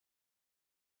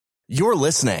You're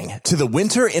listening to the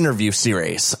Winter Interview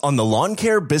Series on the Lawn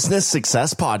Care Business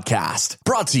Success Podcast,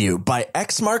 brought to you by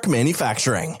Exmark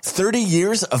Manufacturing. 30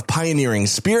 years of pioneering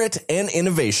spirit and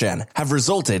innovation have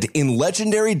resulted in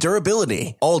legendary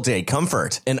durability, all-day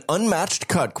comfort, and unmatched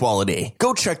cut quality.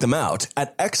 Go check them out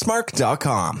at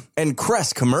exmark.com. And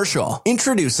Crest Commercial,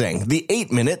 introducing the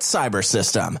 8-Minute Cyber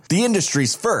System, the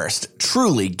industry's first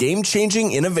truly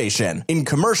game-changing innovation in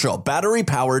commercial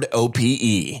battery-powered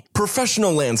OPE.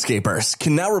 Professional landscapers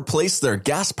can now replace their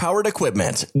gas-powered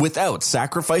equipment without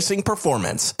sacrificing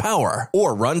performance, power,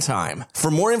 or runtime. For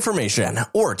more information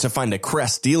or to find a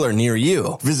Crest dealer near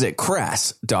you, visit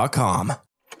crest.com.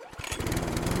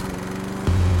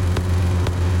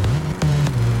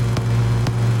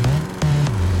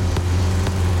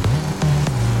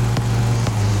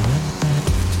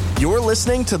 You're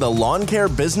listening to the Lawn Care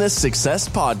Business Success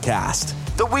Podcast,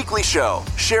 the weekly show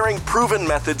sharing proven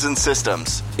methods and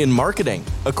systems in marketing,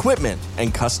 equipment,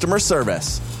 and customer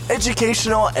service,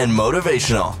 educational and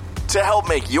motivational, to help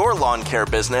make your lawn care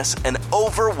business an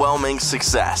overwhelming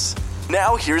success.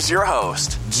 Now here's your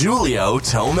host, Julio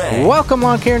Tomei. Welcome,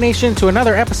 Lawn Care Nation, to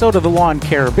another episode of the Lawn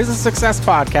Care Business Success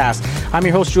Podcast. I'm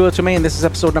your host, Julio Tomei, and this is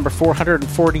episode number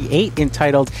 448,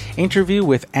 entitled Interview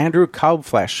with Andrew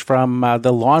Kalbfleisch from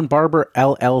the Barber,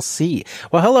 LLC.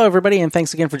 Well, hello, everybody, and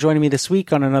thanks again for joining me this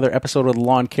week on another episode of the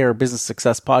Lawn Care Business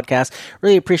Success Podcast.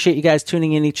 Really appreciate you guys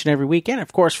tuning in each and every week, and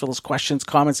of course, for those questions,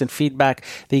 comments, and feedback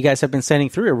that you guys have been sending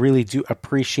through. I really do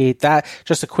appreciate that.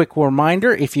 Just a quick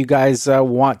reminder, if you guys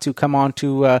want to come on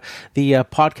to the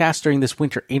podcast during this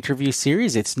winter interview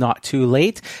series, it's not too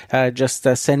late. Just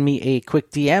send me a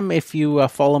quick DM if you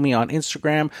follow me on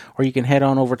Instagram, or you can head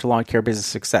on over to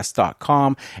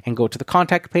lawncarebusinesssuccess.com and go to the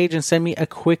contact page and send me a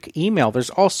quick email.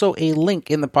 There's also a link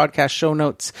in the podcast show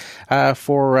notes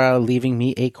for leaving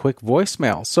me a quick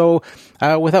voicemail. So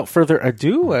without further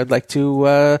ado, I'd like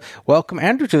to welcome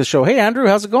Andrew to the show. Hey, Andrew,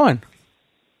 how's it going?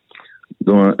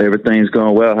 Everything's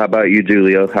going well. How about you,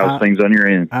 Julio? How's things on your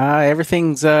end?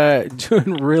 Everything's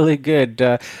doing really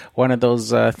good. One of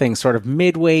those things sort of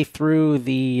midway through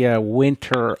the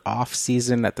winter off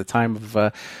season at the time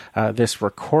of this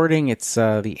recording. It's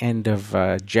the end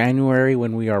of January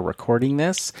when we are recording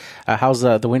this. How's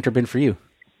the winter been for you?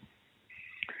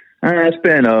 It's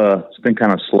been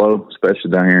kind of slow,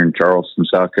 especially down here in Charleston,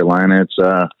 South Carolina. It's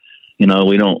we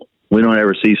don't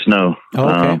ever see snow. Oh,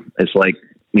 okay. It's like,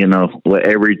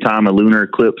 every time a lunar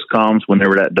eclipse comes,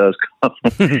 whenever that does come,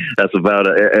 that's about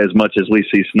as much as we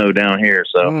see snow down here.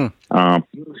 So as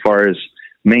far as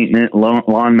maintenance,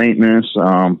 lawn maintenance,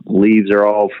 leaves are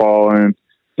all falling.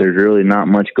 There's really not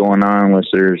much going on unless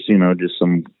there's, just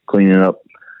some cleaning up,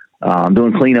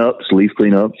 doing cleanups, leaf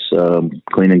cleanups,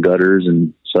 cleaning gutters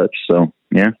and such. So,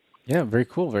 yeah. Yeah, very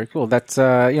cool, very cool. That's,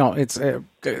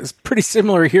 it's pretty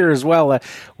similar here as well.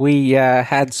 We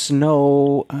had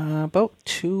snow about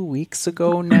 2 weeks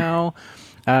ago now,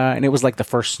 and it was like the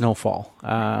first snowfall. So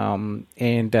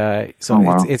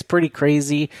wow. It's pretty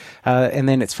crazy. And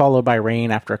then it's followed by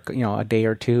rain after, a day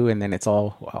or two, and then it's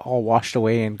all washed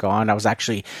away and gone. I was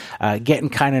actually getting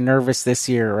kind of nervous this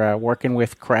year working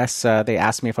with Crest. They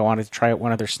asked me if I wanted to try out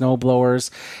one of their snow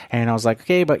blowers, and I was like,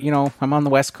 okay, but I'm on the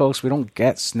West Coast. We don't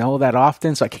get snow that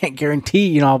often, so I can't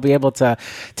guarantee, I'll be able to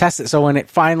test it. So when it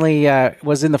finally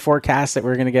was in the forecast that we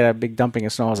were going to get a big dumping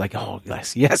of snow, I was like, oh,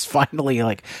 yes, finally,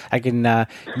 like I can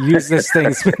use this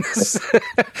thing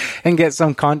and get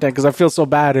some content, because I feel so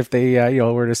bad if they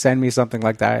were to send me something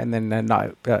like that and then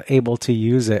not able to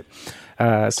use it.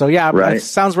 So yeah, right. It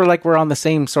sounds like we're on the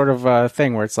same sort of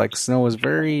thing where it's like snow is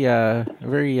very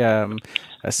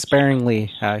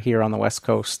sparingly here on the West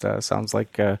Coast. Sounds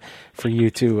like for you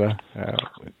too,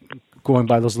 going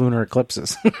by those lunar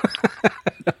eclipses.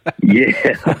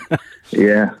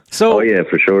 Yeah. So,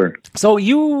 for sure. So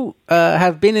you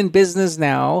have been in business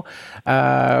now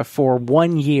for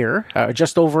 1 year,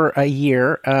 just over a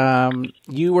year.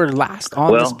 You were last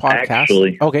on this podcast.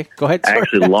 Actually, okay, go ahead. Sorry.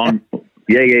 Actually, long.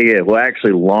 Yeah. Well,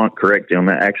 actually, correct you on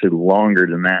that. Actually, longer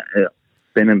than that.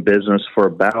 Been in business for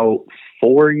about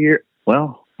 4 years.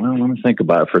 Well, let me think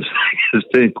about it for a second. It's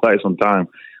been quite some time.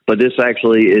 But this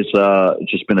actually is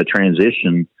just been a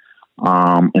transition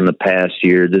in the past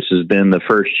year. This has been the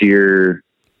first year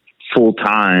full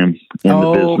time in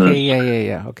the business. Okay,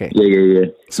 yeah. Okay. Yeah.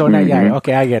 So now,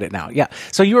 okay, I get it now. Yeah.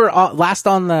 So you were last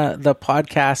on the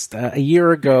podcast a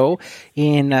year ago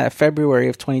in February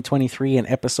of 2023 in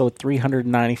episode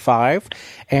 395,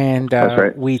 and that's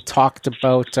right. We talked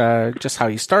about just how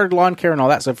you started lawn care and all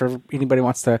that. So if anybody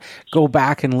wants to go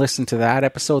back and listen to that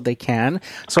episode, they can.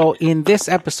 So in this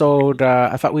episode,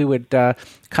 I thought we would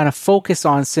kind of focus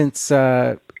on, since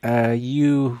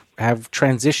you have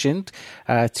transitioned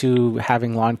to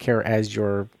having lawn care as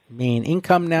your main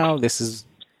income now. This is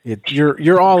it.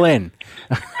 You're all in.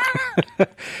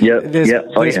 Yep.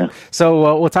 Oh, yeah.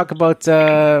 So we'll talk about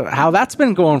how that's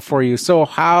been going for you. So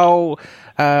how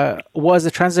was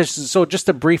the transition? So just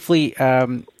to briefly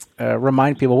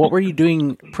remind people, what were you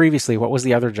doing previously? What was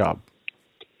the other job?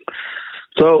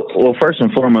 So, well, first and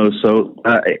foremost,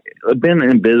 I've been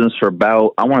in business for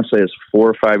about, I want to say it's 4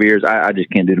 or 5 years. I just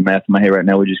can't do the math in my head right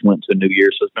now. We just went to a new year,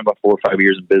 so it's been about 4 or 5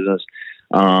 years in business.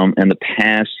 And the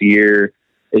past year,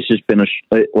 it's just been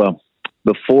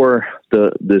before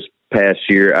this past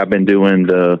year, I've been doing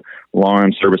the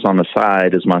lawn service on the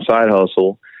side as my side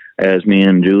hustle, as me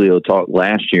and Julio talked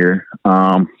last year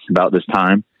about this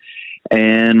time.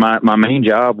 And my main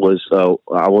job was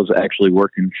I was actually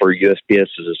working for USPS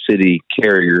as a city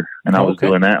carrier, and I was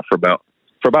doing that for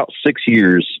about 6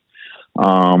 years,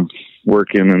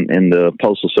 working in the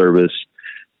postal service.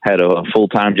 Had a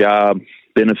full-time job,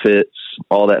 benefits,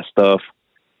 all that stuff,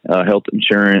 health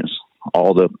insurance,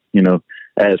 all the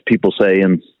as people say,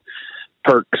 and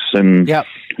perks and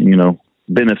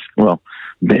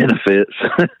benefits.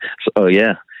 So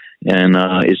yeah, and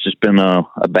it's just been a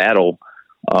battle.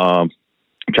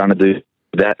 Trying to do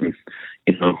that, and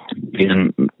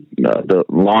being the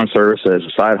lawn service as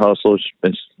a side hustle,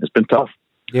 it's been tough.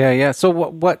 Yeah. So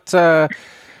what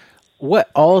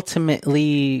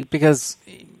ultimately, because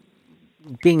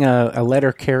being a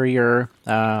letter carrier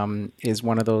is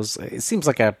one of those. It seems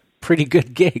like a pretty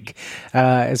good gig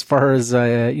as far as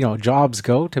jobs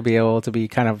go, to be able to be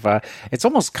kind of. It's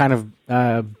almost kind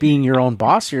of being your own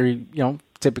boss. You're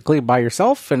typically by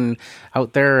yourself and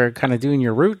out there kind of doing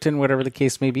your route and whatever the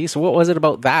case may be. So what was it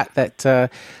about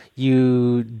that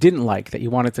you didn't like, that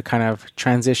you wanted to kind of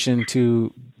transition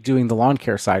to doing the lawn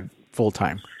care side full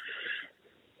time?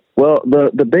 Well,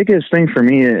 the biggest thing for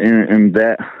me in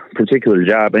that particular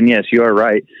job, and yes, you are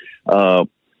right.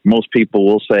 Most people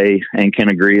will say and can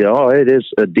agree, oh, it is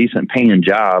a decent paying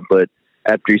job. But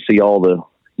after you see all the,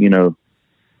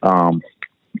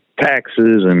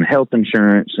 taxes and health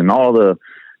insurance and all the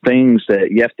things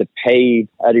that you have to pay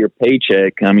out of your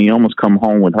paycheck, I mean, you almost come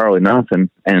home with hardly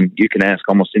nothing. And you can ask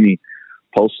almost any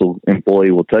postal employee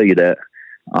will tell you that,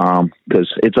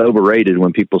 because it's overrated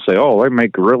when people say, oh, they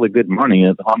make really good money.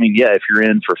 I mean, yeah, if you're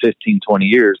in for 15, 20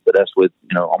 years, but that's with,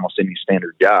 almost any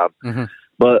standard job. Mm-hmm.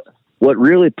 But what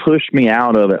really pushed me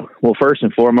out of it, well, first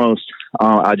and foremost,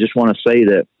 I just want to say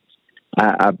that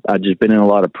I've just been in a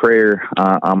lot of prayer.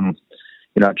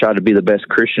 I try to be the best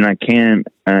Christian I can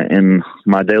in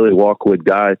my daily walk with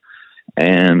God.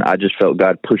 And I just felt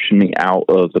God pushing me out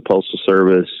of the Postal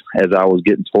Service as I was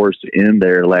getting towards the end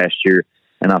there last year.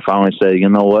 And I finally said, you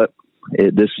know what?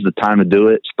 This is the time to do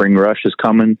it. Spring rush is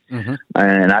coming. Mm-hmm.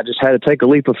 And I just had to take a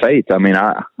leap of faith. I mean,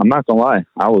 I'm not going to lie.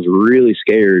 I was really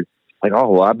scared. Like,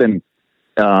 I've been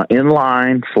in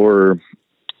line for,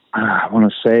 I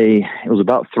want to say it was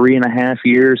about 3.5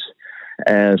 years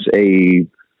as a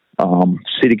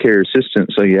city carrier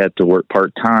assistant. So you had to work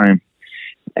part-time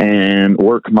and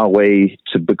work my way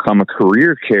to become a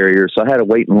career carrier. So I had to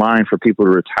wait in line for people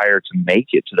to retire to make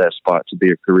it to that spot to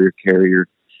be a career carrier.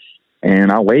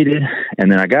 And I waited,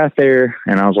 and then I got there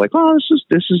and I was like, oh,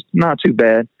 this is not too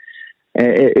bad.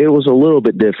 It was a little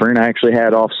bit different. I actually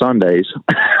had off Sundays.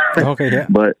 Okay. Yeah.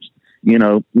 But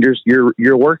you're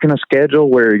working a schedule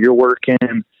where you're working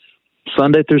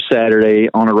Sunday through Saturday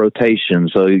on a rotation.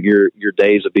 So your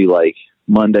days would be like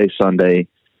Monday, Sunday,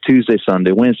 Tuesday,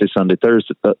 Sunday, Wednesday, Sunday,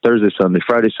 Thursday, Sunday,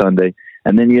 Friday, Sunday,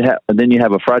 and then you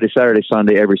have a Friday, Saturday,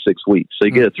 Sunday every 6 weeks. So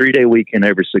you get a 3-day weekend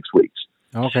every 6 weeks.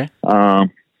 Okay.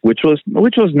 Which was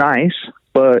nice,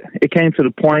 but it came to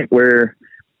the point where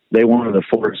they wanted to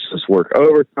force us to work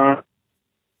overtime.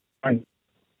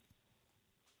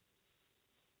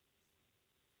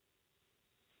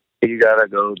 You gotta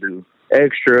go do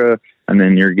extra, and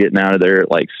then you're getting out of there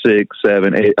at like 6,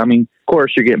 7, 8. I mean, of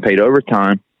course, you're getting paid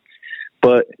overtime,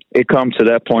 but it comes to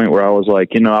that point where I was like,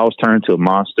 I was turning to a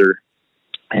monster.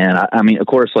 And I mean, of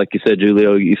course, like you said,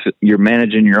 Julio, you're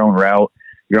managing your own route.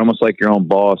 You're almost like your own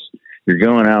boss. You're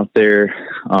going out there,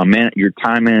 your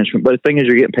time management. But the thing is,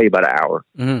 you're getting paid by the hour.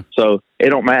 Mm-hmm. So it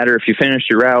don't matter if you finish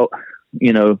your route,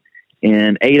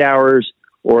 in 8 hours,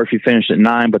 or if you finish at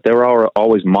 9. But they were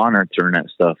always monitoring that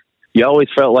stuff. You always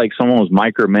felt like someone was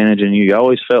micromanaging you. You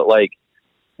always felt like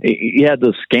you had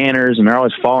those scanners and they're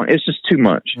always following. It's just too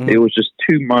much. Mm-hmm. It was just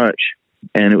too much,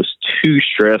 and it was too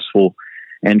stressful.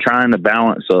 And trying to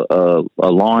balance a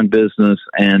lawn business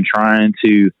and trying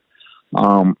to,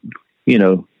 I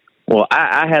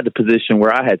had the position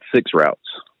where I had 6 routes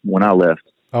when I left.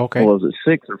 Okay. Was it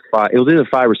 6 or 5? It was either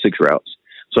 5 or 6 routes.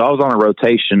 So I was on a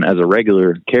rotation as a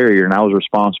regular carrier, and I was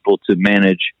responsible to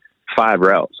manage 5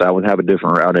 routes. I would have a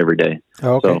different route every day.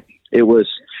 Okay. So it was,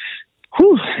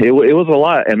 it was a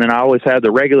lot. And then I always had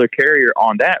the regular carrier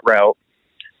on that route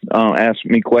ask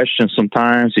me questions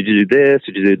sometimes. Did you do this?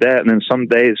 Did you do that? And then some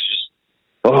days,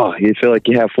 you feel like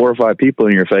you have 4 or 5 people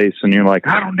in your face, and you're like,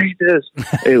 I don't need this.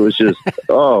 It was just,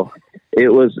 it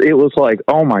was like,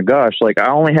 oh my gosh, like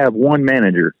I only have one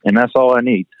manager, and that's all I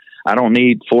need. I don't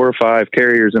need 4 or 5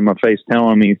 carriers in my face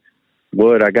telling me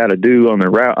what I got to do on the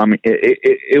route. I mean,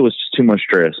 it was too much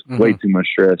stress, way too much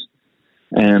stress.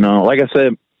 And like I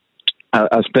said,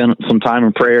 I spent some time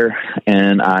in prayer,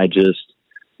 and I just,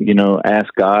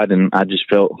 asked God, and I just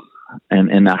felt,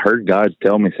 and I heard God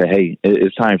tell me, say, hey,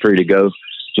 it's time for you to go.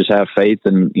 Just have faith,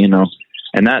 and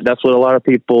and that's what a lot of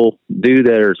people do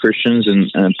that are Christians,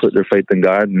 and put their faith in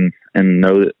God, and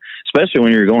know that, especially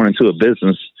when you're going into a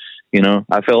business,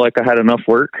 I felt like I had enough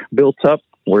work built up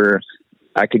where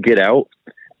I could get out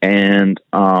and,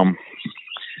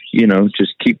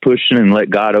 just keep pushing and let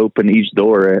God open each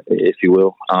door, if you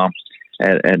will.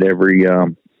 At every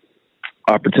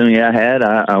opportunity I had,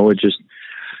 I would just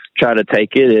try to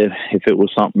take it if it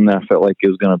was something that I felt like it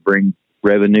was going to bring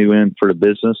revenue in for the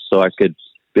business, so I could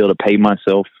be able to pay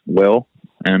myself well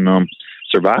and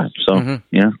survive. So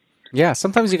yeah.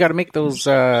 Sometimes you got to make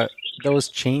those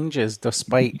changes,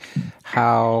 despite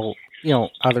how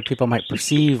other people might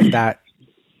perceive that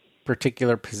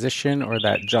particular position or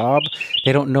that job.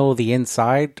 They don't know the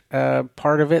inside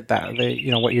part of it, that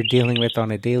what you're dealing with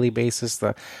on a daily basis,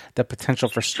 the potential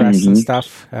for stress and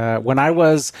stuff. When I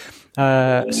was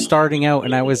starting out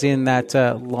and I was in that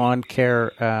lawn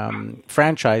care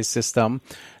franchise system,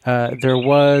 there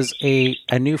was a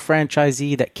new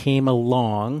franchisee that came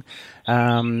along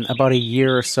about a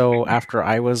year or so after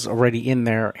I was already in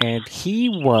there, and he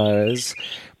was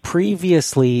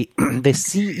previously the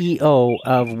CEO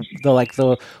of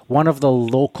the one of the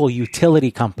local utility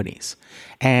companies.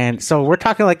 And so we're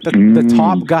talking like the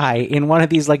top guy in one of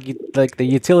these, like the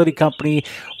utility company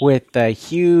with the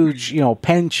huge,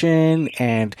 pension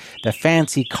and the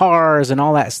fancy cars and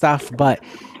all that stuff. But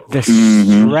the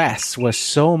stress was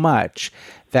so much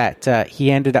that he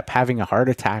ended up having a heart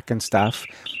attack and stuff.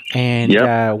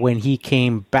 And when he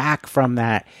came back from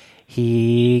that,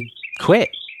 he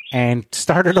quit and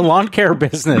started a lawn care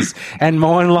business and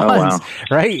mowing lawns,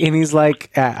 right? And he's like,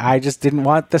 I just didn't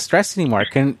want the stress anymore.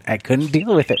 I couldn't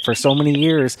deal with it for so many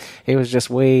years. It was just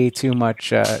way too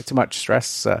much stress.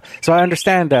 So I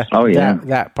understand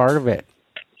that part of it.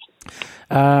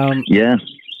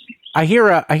 I hear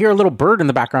a little bird in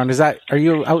the background. Are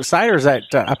you outside, or is that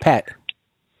a pet?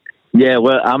 Yeah,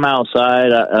 well, I'm outside.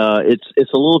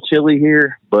 It's a little chilly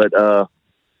here, but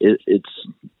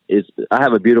I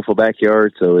have a beautiful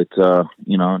backyard, so it's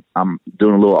I'm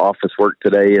doing a little office work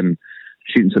today and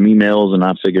shooting some emails, and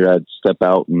I figured I'd step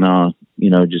out and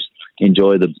just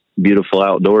enjoy the beautiful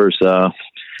outdoors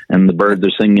and the birds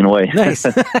are singing away. Nice.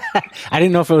 I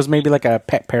didn't know if it was maybe like a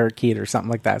pet parakeet or something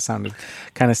like that.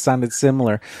 Sounded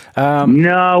similar.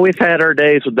 No, we've had our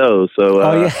days with those,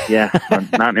 so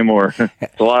not anymore.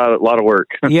 It's a lot of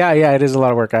work. Yeah, it is a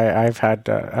lot of work. I've had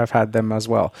them as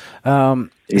well.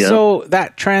 So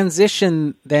that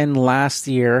transition then last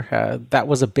year, that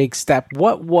was a big step.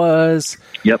 What was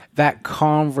that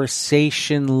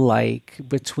conversation like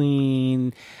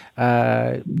between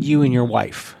you and your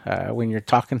wife when you're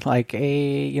talking like,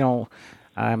 hey,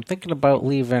 I'm thinking about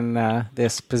leaving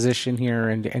this position here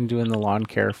and doing the lawn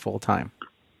care full time?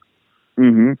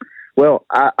 Mm-hmm. Well,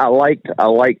 I liked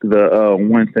the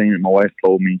one thing that my wife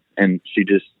told me, and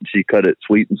she cut it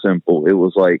sweet and simple. It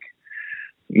was like,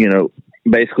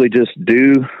 basically just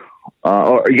do,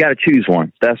 or you got to choose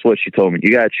one. That's what she told me.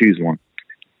 You got to choose one.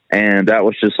 And that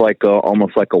was just like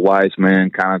almost like a wise man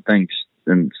kind of thing,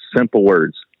 in simple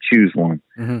words, choose one.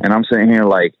 And I'm sitting here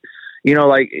like,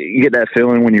 like you get that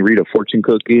feeling when you read a fortune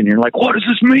cookie and you're like, what does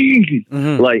this mean?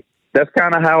 Like, that's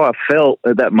kind of how I felt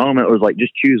at that moment. It was like,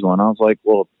 just choose one. I was like,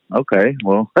 well, okay,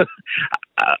 well,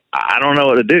 I don't know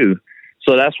what to do.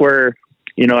 So that's where,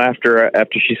 after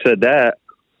she said that,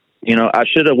 I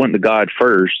should have went to God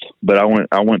first, but I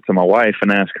went to my wife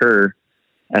and asked her,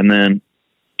 and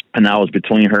I was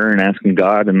between her and asking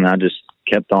God, and I just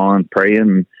kept on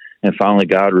praying, and finally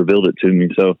God revealed it to me.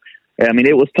 So, I mean,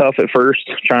 it was tough at first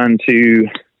trying to,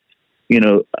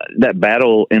 that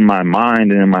battle in my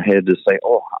mind and in my head to say,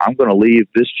 oh, I'm going to leave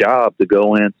this job to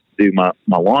go in do my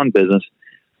lawn business.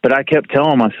 But I kept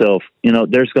telling myself,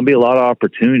 there's going to be a lot of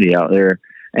opportunity out there,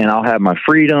 and I'll have my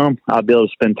freedom. I'll be able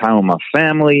to spend time with my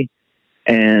family.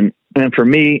 And for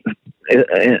me,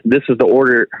 this is the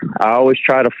order I always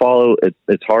try to follow.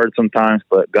 It's hard sometimes,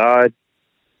 but God,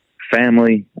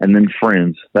 family, and then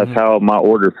friends. That's how my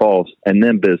order falls, and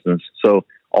then business. So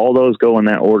all those go in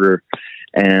that order.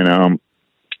 And I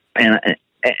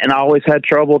always had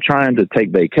trouble trying to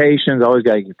take vacations. I always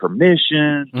got to get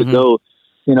permission to go.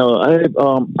 Hey,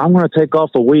 I'm going to take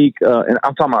off a week, and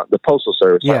I'm talking about the Postal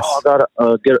Service. Yes. Like, I got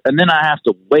to get it. And then I have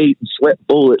to wait and sweat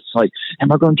bullets. Like,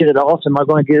 am I going to get it off? Am I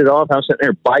going to get it off? I'm sitting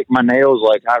there biting my nails.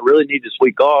 Like, I really need this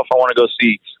week off. I want to go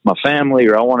see my family,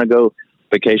 or I want to go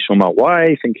vacation with my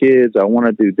wife and kids. I want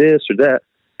to do this or that.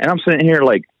 And I'm sitting here,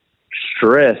 like,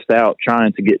 stressed out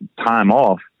trying to get time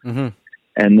off. And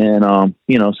then,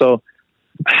 so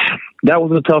that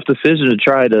was a tough decision to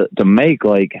try to make.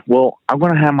 Like, well, I'm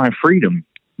going to have my freedom,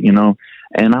 and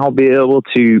I'll be able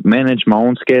to manage my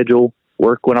own schedule,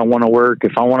 work when I want to work.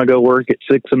 If I want to go work at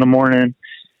 6 a.m.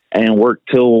 and work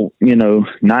till, 9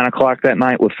 o'clock that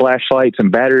night with flashlights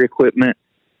and battery equipment,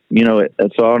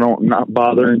 so I don't not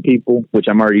bothering people, which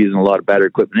I'm already using a lot of battery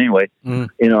equipment anyway.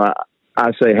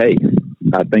 I say, hey,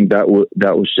 I think that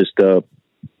was just a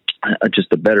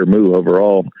better move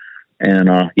overall. And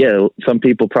some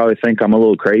people probably think I'm a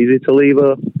little crazy to leave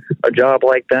a job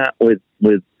like that with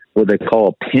what they call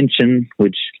a pension,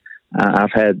 which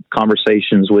I've had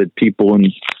conversations with people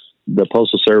in the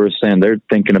Postal Service, and they're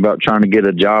thinking about trying to get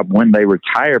a job when they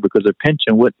retire because their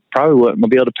pension probably wouldn't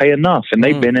be able to pay enough. And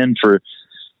they've been in for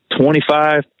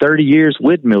 25, 30 years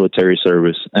with military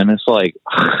service. And it's like,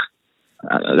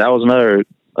 that was another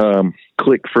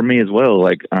click for me as well.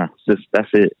 Like, that's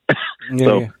it.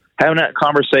 Having that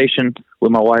conversation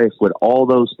with my wife with all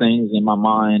those things in my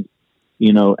mind,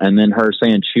 and then her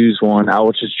saying choose one, I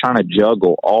was just trying to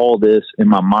juggle all this in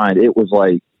my mind. It was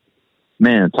like,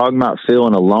 man, talking about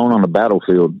feeling alone on the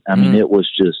battlefield. I mean, it was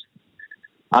just,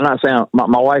 I'm not saying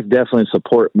my wife definitely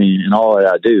support me in all that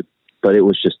I do, but it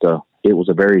was just it was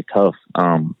a very tough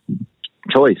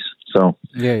choice. So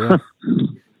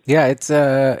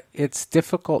it's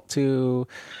difficult to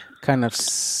kind of,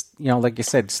 like you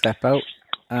said, step out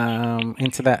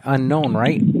into that unknown,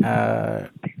 right? Of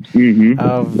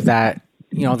that,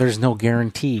 there's no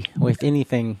guarantee with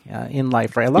anything in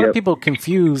life, right? A lot of people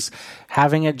confuse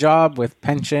having a job with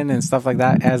pension and stuff like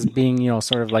that as being,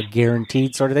 sort of like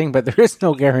guaranteed sort of thing, but there is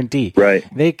no guarantee. Right.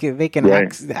 They can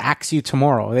axe you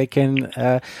tomorrow. They can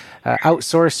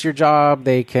outsource your job.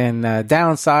 They can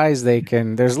downsize.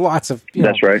 There's lots of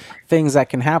things that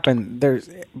can happen. There's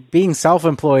being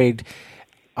self-employed,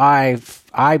 I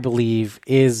believe,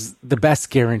 is the best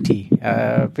guarantee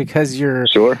because you're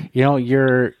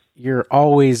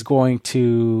always going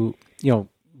to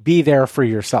be there for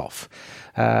yourself.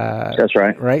 That's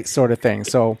right. Right, sort of thing.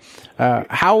 So,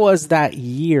 how was that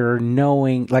year?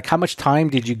 Knowing, like, how much time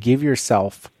did you give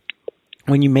yourself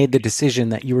when you made the decision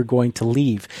that you were going to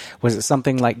leave? Was it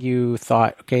something like you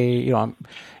thought, okay,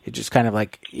 it just kind of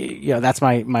like, that's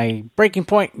my breaking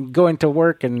point, go into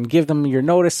work and give them your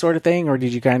notice sort of thing? Or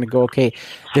did you kind of go, okay,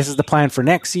 this is the plan for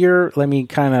next year. Let me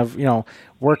kind of,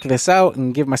 work this out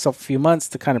and give myself a few months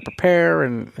to kind of prepare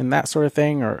and that sort of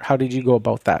thing? Or how did you go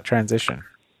about that transition?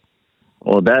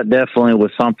 Well, that definitely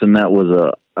was something that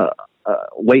was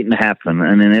waiting to happen.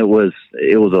 And then it was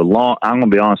a long, I'm going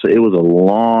to be honest, it was a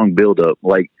long buildup.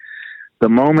 Like, the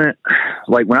moment,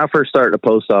 like when I first started the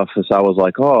post office, I was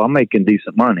like, oh, I'm making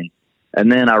decent money.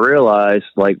 And then I realized,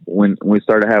 like, when we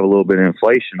started to have a little bit of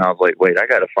inflation, I was like, wait, I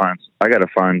got to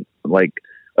find like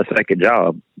a second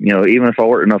job. Even if I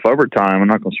work enough overtime, I'm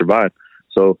not going to survive.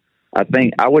 So I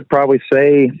think I would probably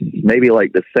say maybe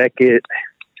like the second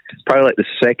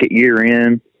year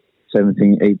in,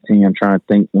 17, 18, I'm trying to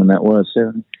think when that was.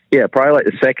 Probably like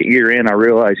the second year in, I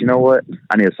realized, you know what?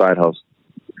 I need a side hustle.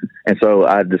 And so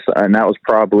and that was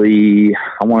probably,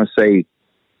 I want to say,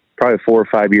 probably 4 or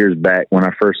 5 years back when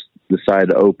I first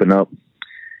decided to open up,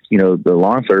 the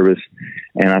lawn service.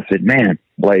 And I said, man,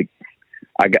 like,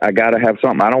 I got to have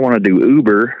something. I don't want to do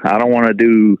Uber. I don't want to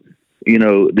do,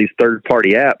 these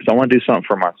third-party apps. I want to do something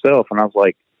for myself. And I was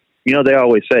like, they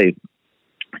always say,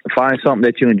 find something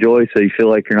that you enjoy so you feel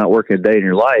like you're not working a day in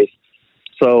your life.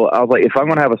 So I was like, if I'm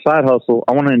going to have a side hustle,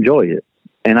 I want to enjoy it.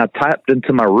 And I tapped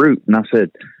into my root and I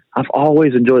said, I've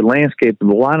always enjoyed landscaping,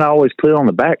 but why not always put it on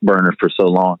the back burner for so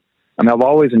long? I mean, I've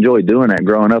always enjoyed doing that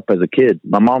growing up as a kid.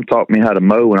 My mom taught me how to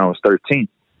mow when I was 13.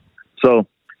 So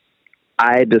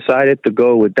I decided to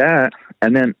go with that.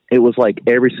 And then it was like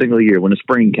every single year when the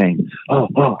spring came,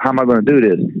 oh, how am I going to do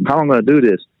this? How am I going to do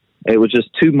this? It was just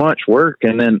too much work.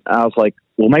 And then I was like,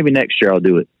 well, maybe next year I'll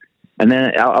do it. And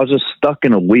then I was just stuck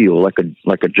in a wheel, like a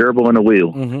gerbil in a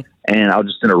wheel. And I was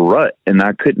just in a rut, and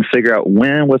I couldn't figure out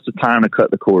when was the time to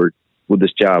cut the cord with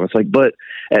this job. It's like, but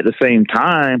at the same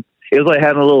time, it was like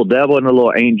having a little devil and a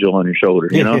little angel on your shoulder,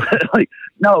 you know, like,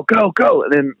 no, go.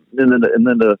 And then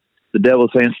the devil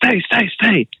saying,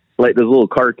 stay. Like those little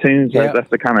cartoons. Yep. That's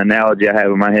the kind of analogy I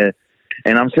have in my head.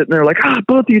 And I'm sitting there like,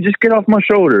 both of you just get off my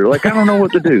shoulder. Like, I don't know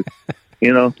what to do,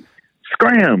 you know,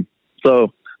 scram.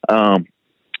 So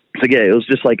yeah, it was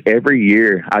just like every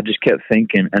year I just kept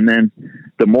thinking. And then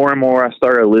the more and more I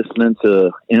started listening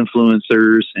to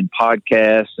influencers and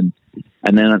podcasts and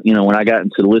then, you know, when I got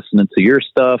into listening to your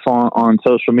stuff on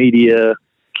social media,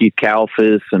 Keith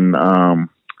Kalbfleisch and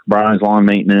Brian's Lawn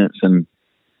Maintenance, and,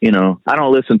 you know, I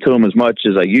don't listen to them as much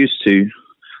as I used to.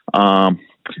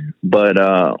 But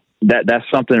that's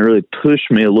something that really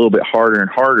pushed me a little bit harder and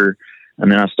harder.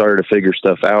 And then I started to figure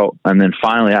stuff out. And then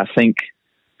finally, I think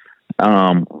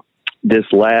this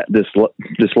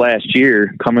last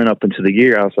year, coming up into the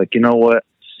year, I was like, you know what?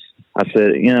 I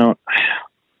said, you know,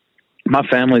 my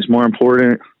family's more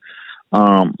important.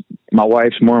 My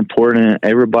wife's more important.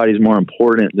 Everybody's more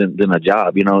important than a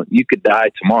job. You know, you could die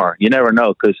tomorrow. You never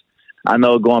know. Because I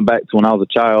know going back to when I was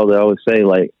a child, I always say,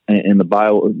 like in the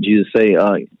Bible, Jesus say,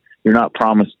 you're not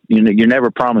promised, you're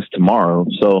never promised tomorrow.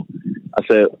 So I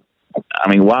said, I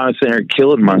mean, why am I sitting there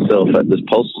killing myself at this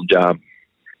postal job?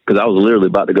 Because I was literally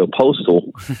about to go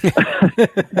postal.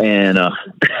 And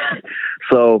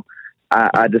so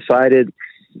I decided,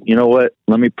 you know what,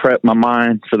 let me prep my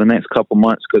mind for the next couple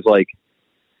months. Because like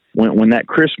when that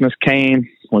Christmas came,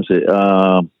 was it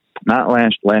not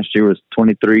last year, was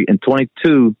 23 and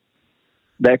 22,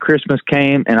 that Christmas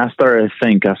came and I started to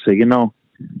think, I said, you know,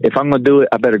 if I'm going to do it,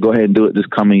 I better go ahead and do it this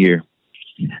coming year.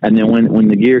 And then when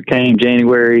the year came,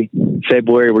 January,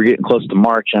 February, we're getting close to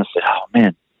March, and I said, oh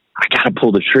man, I got to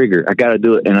pull the trigger. I got to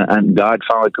do it. And God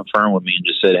finally confirmed with me and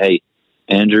just said, hey,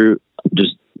 Andrew,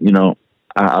 just, you know,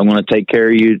 I'm going to take care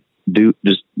of you.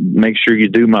 Just make sure you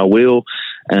do my will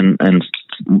and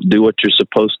do what you're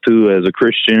supposed to as a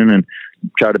Christian and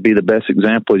try to be the best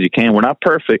example as you can. We're not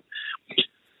perfect.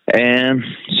 And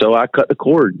so I cut the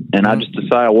cord and I just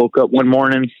decided, I woke up one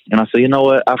morning and I said, you know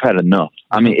what? I've had enough.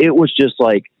 I mean, it was just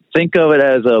like, think of it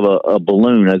as of a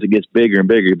balloon. As it gets bigger and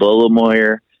bigger, you blow a little more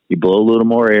air, you blow a little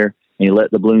more air, and you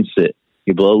let the balloon sit.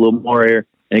 You blow a little more air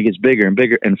and it gets bigger and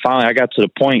bigger. And finally I got to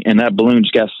the point and that balloon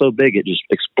just got so big, it just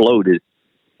exploded.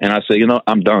 And I said, you know,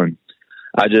 I'm done.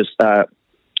 I just, I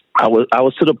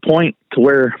was to the point to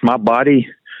where my body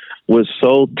was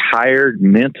so tired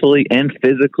mentally and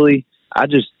physically. I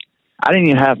didn't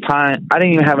even have time. I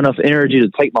didn't even have enough energy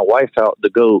to take my wife out to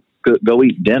go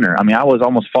eat dinner. I mean, I was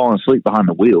almost falling asleep behind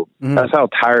the wheel. That's how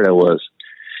tired I was.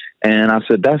 And I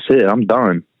said, that's it. I'm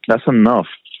done. That's enough.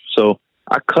 So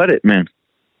I cut it, man.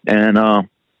 And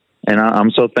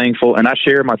I'm so thankful. And I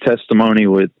share my testimony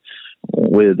with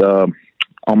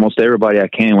almost everybody I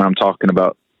can when I'm talking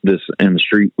about this in the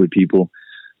street with people.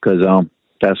 Cause, I'm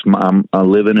a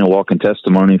living and walking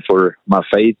testimony for my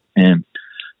faith and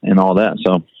all that.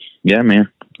 So yeah, man.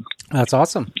 That's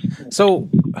awesome. So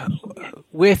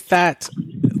with that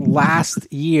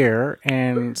last year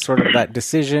and sort of that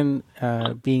decision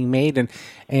being made,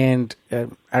 and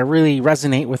I really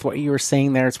resonate with what you were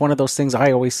saying there. It's one of those things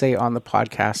I always say on the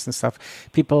podcast and stuff.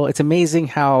 People, it's amazing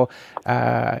how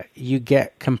you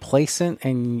get complacent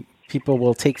and people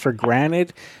will take for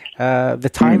granted the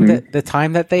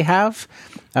time that they have,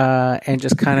 and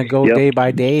just kind of go day by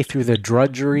day through the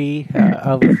drudgery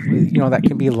of, you know, that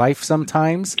can be life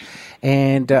sometimes.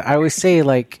 And I always say,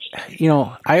 like, you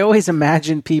know, I always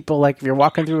imagine people, like, if you're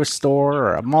walking through a store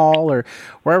or a mall or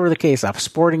wherever the case, a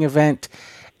sporting event,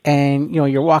 and, you know,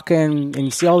 you're walking and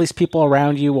you see all these people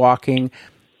around you walking.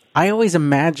 I always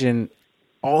imagine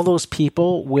all those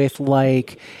people with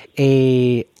like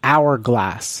a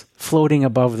hourglass floating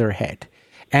above their head.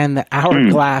 And the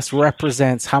hourglass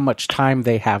represents how much time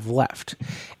they have left.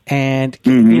 And,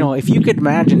 you know, if you could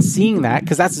imagine seeing that,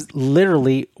 because that's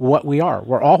literally what we are.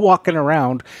 We're all walking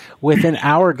around with an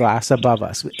hourglass above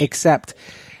us, except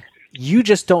you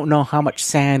just don't know how much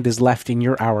sand is left in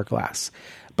your hourglass.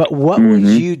 But what would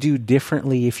you do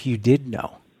differently if you did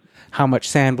know how much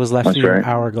sand was left in your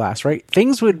hourglass, right?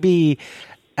 Things would be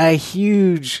a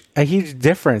huge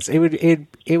difference.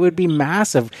 It would be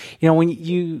massive. You know,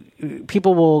 when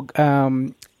people will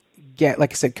get,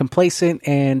 like I said, complacent,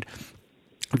 and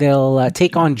they'll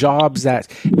take on jobs that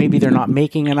maybe they're not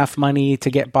making enough money to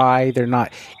get by. They're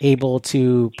not able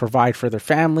to provide for their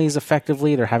families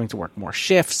effectively. They're having to work more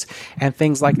shifts and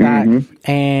things like that.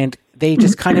 And they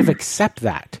just kind of accept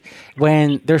that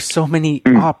when there's so many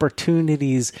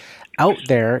opportunities out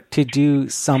there to do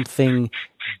something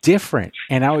different.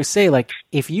 And I always say, like,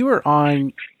 if you were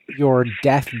on your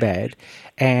deathbed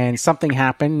and something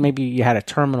happened, maybe you had a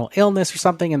terminal illness or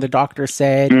something, and the doctor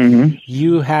said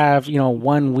you have,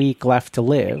 1 week left to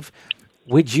live,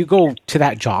 would you go to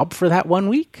that job for that 1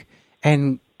 week?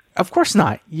 And of course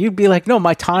not. You'd be like, no,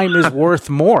 my time is worth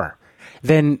more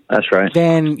than that's right.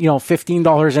 Than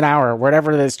 $15 an hour,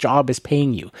 whatever this job is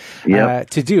paying you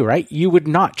to do. Right? You would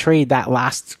not trade that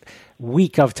last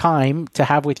week of time to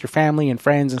have with your family and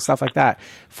friends and stuff like that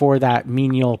for that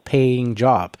menial paying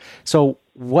job. So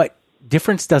what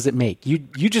difference does it make? You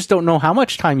just don't know how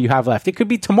much time you have left. It could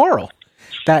be tomorrow.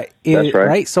 That's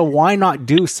right. So why not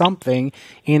do something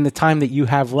in the time that you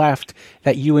have left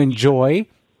that you enjoy,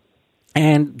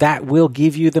 and that will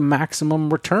give you the maximum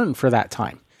return for that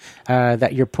time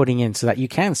that you're putting in, so that you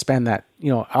can spend that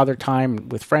other time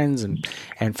with friends and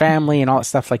family and all that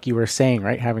stuff, like you were saying,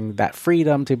 right? Having that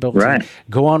freedom to be able to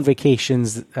go on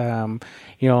vacations,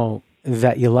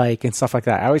 that you like and stuff like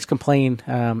that. I always complain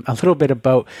a little bit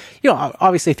about,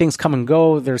 obviously things come and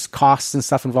go. There's costs and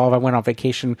stuff involved. I went on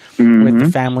vacation with the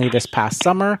family this past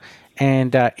summer,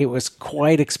 and it was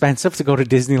quite expensive to go to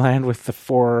Disneyland with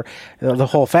the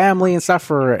whole family and stuff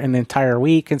for an entire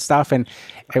week and stuff. And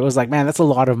it was like, man, that's a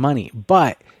lot of money.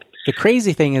 But the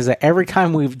crazy thing is that every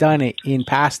time we've done it in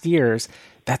past years,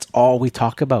 that's all we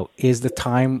talk about is the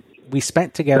time we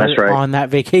spent together on that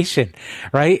vacation,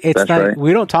 right? It's not,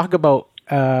 we don't talk about,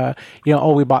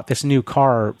 we bought this new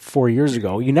car 4 years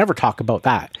ago. You never talk about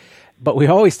that, but we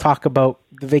always talk about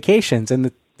the vacations and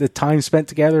the time spent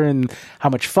together and how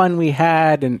much fun we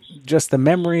had and just the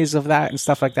memories of that and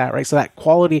stuff like that, right? So that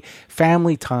quality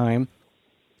family time,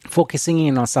 focusing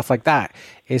in on stuff like that,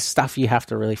 is stuff you have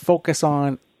to really focus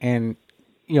on and,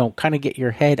 kind of get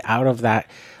your head out of that.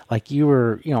 Like you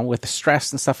were, with the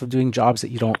stress and stuff of doing jobs that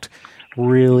you don't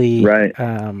really,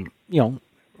 kind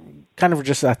of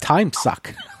just a time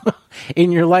suck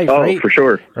in your life, right? Oh, for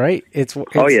sure. Right? It's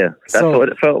That's what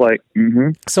it felt like. Mm-hmm.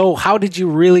 So how did you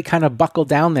really kind of buckle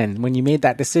down then when you made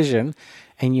that decision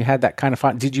and you had that kind of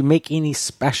fun? Did you make any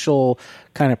special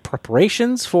kind of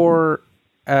preparations for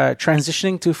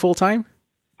transitioning to full-time?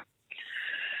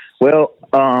 Well,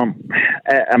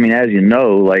 I mean, as you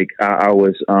know, like I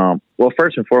was,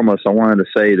 first and foremost, I wanted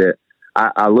to say that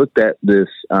I looked at this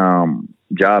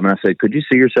job and I said, could you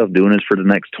see yourself doing this for the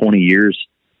next 20 years?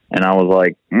 And I was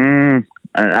like, and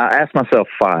I asked myself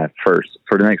 5 first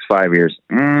for the next 5 years.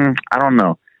 I don't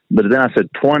know. But then I said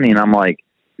 20 and I'm like,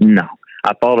 no.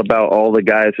 I thought about all the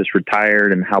guys that's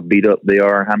retired and how beat up they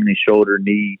are, how many shoulder,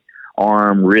 knee,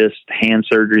 arm, wrist, hand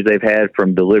surgeries they've had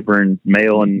from delivering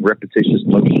mail and repetitious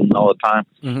motion all the time.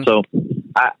 Mm-hmm. So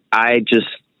I just,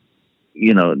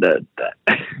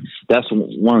 that's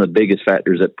one of the biggest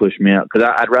factors that pushed me out, because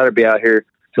I'd rather be out here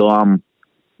till I'm,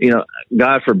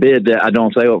 God forbid that I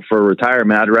don't save up for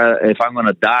retirement. I'd rather, if I'm going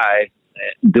to die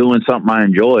doing something I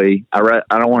enjoy, I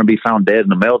don't want to be found dead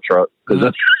in a mail truck,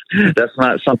 because that's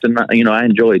not something I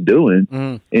enjoy doing.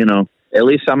 Mm. At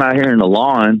least I'm out here in the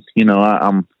lawn.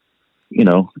 I'm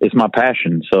it's my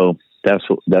passion. So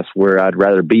that's where I'd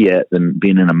rather be at than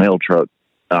being in a mail truck,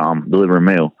 delivering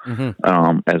mail,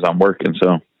 as I'm working.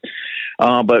 So,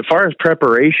 but as far as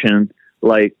preparation,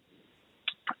 I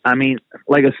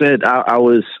said, I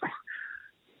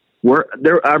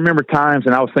remember times,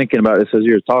 and I was thinking about this as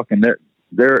you were talking,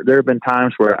 there have been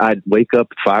times where I'd wake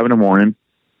up at 5 a.m.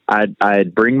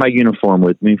 I'd bring my uniform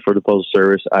with me for the Postal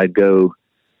Service. I'd go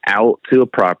out to a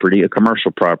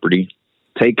commercial property,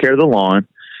 take care of the lawn,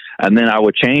 and then I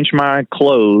would change my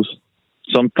clothes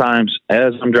sometimes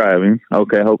as I'm driving.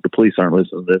 Okay, I hope the police aren't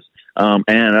listening to this.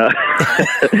 And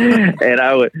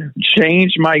I would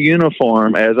change my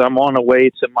uniform as I'm on the way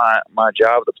to my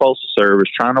job at the Postal Service,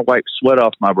 trying to wipe sweat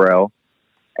off my brow.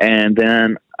 And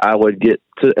then I would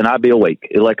and I'd be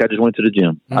awake. Like I just went to the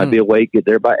gym. I'd be awake, get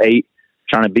there by 8,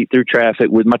 trying to beat through traffic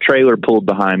with my trailer pulled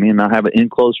behind me. And I have an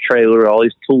enclosed trailer, all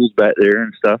these tools back there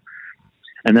and stuff.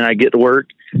 And then I get to work.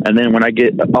 And then when I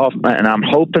get off, and I'm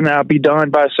hoping that I'll be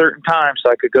done by a certain time so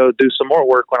I could go do some more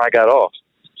work when I got off.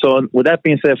 So with that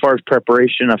being said, as far as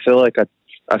preparation, I feel like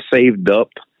I saved up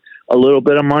a little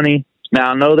bit of money.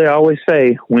 Now, I know they always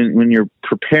say when you're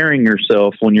preparing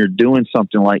yourself, when you're doing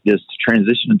something like this to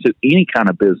transition into any kind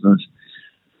of business,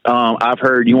 I've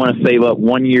heard you want to save up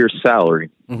 1 year's salary.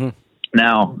 Mm-hmm.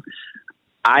 Now,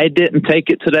 I didn't take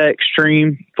it to that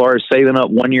extreme as far as saving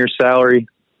up 1 year's salary.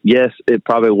 Yes, it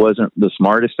probably wasn't the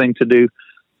smartest thing to do,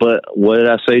 but what did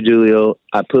I say, Julio?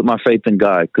 I put my faith in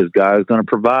God, because God is going to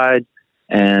provide,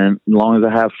 and as long as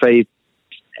I have faith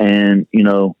and,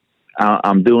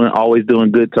 I'm always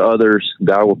doing good to others,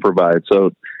 God will provide.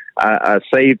 So I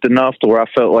saved enough to where I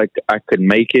felt like I could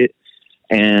make it.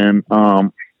 And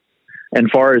and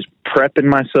far as prepping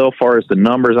myself, far as the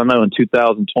numbers, I know in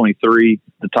 2023,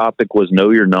 the topic was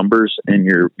know your numbers in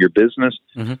your business.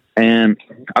 Mm-hmm. And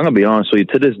I'm going to be honest with you,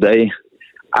 to this day,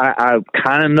 I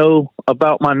kind of know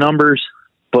about my numbers,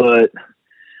 but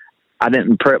I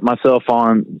didn't prep myself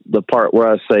on the part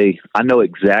where I say, I know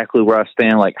exactly where I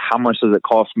stand. Like, how much does it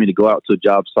cost me to go out to a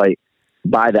job site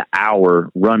by the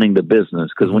hour running the business?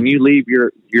 Because when you leave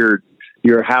your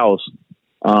house,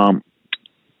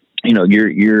 you know,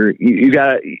 you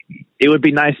got. It would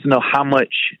be nice to know how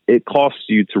much it costs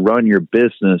you to run your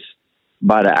business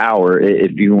by the hour,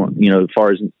 if you want, you know, as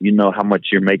far as you know how much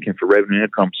you're making for revenue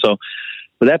income. So,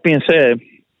 with that being said,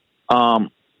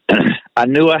 I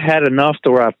knew I had enough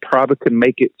to where I probably could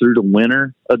make it through the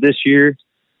winter of this year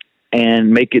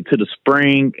and make it to the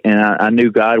spring. And I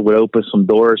knew God would open some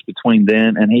doors between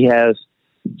then, and He has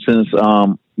since.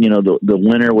 You know, the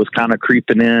winter was kind of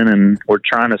creeping in, and we're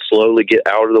trying to slowly get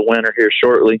out of the winter here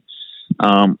shortly.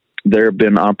 There have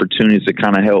been opportunities to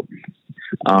kind of help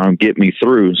get me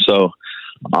through. So,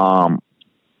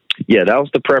 yeah, that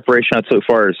was the preparation I took as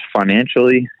far as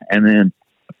financially. And then,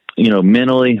 you know,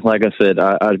 mentally, like I said,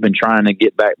 I've been trying to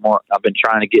get back more. I've been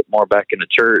trying to get more back into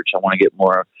church. I want to get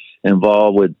more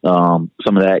involved with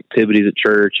some of the activities at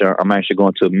church. I'm actually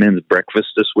going to a men's breakfast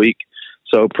this week.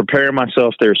 So preparing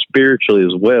myself there spiritually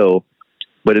as well,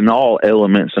 but in all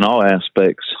elements and all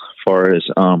aspects, as far as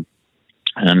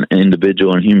an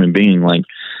individual and human being, like,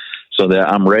 so that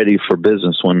I'm ready for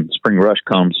business when spring rush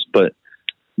comes. But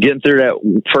getting through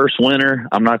that first winter,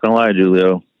 I'm not going to lie,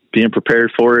 Julio, being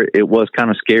prepared for it, it was kind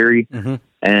of scary. Mm-hmm.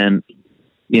 And,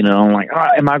 you know, I'm like,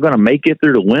 am I going to make it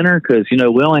through the winter? Because, you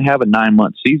know, we only have a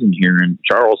 9-month season here in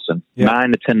Charleston,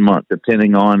 9 to 10 months,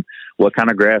 depending on what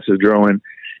kind of grass is growing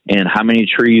and how many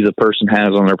trees a person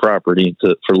has on their property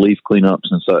for leaf cleanups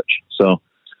and such. So,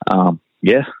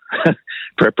 yeah,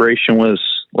 preparation was,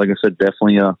 like I said,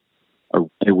 definitely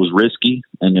it was risky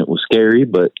and it was scary,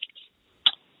 but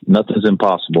nothing's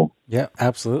impossible. Yeah,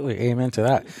 absolutely. Amen to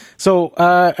that. So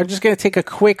I'm just going to take a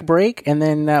quick break, and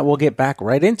then we'll get back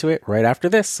right into it right after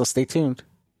this. So stay tuned.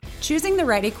 Choosing the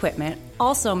right equipment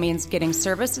also means getting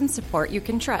service and support you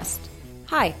can trust.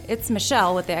 Hi, it's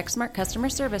Michelle with the Exmark Customer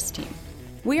Service Team.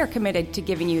 We are committed to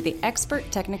giving you the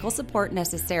expert technical support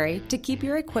necessary to keep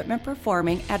your equipment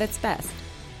performing at its best.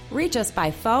 Reach us by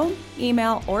phone,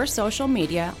 email, or social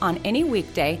media on any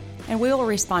weekday, and we will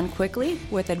respond quickly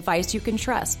with advice you can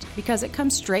trust because it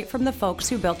comes straight from the folks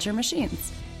who built your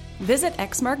machines. Visit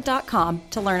exmark.com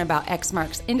to learn about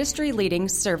Exmark's industry-leading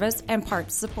service and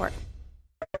parts support.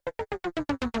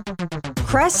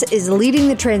 Cress is leading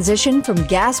the transition from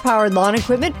gas-powered lawn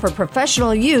equipment for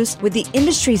professional use with the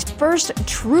industry's first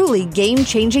truly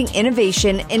game-changing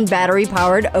innovation in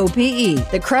battery-powered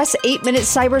OPE. The Cress 8-minute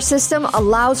cyber system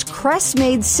allows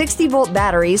Cress-made 60-volt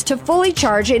batteries to fully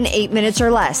charge in 8 minutes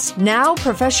or less. Now,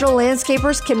 professional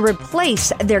landscapers can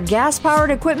replace their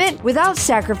gas-powered equipment without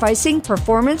sacrificing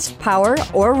performance, power,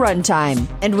 or runtime.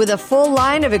 And with a full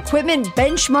line of equipment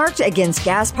benchmarked against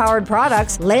gas-powered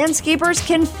products, landscapers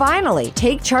can finally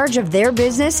take charge of their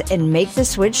business and make the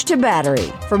switch to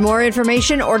battery. For more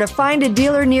information or to find a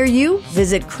dealer near you,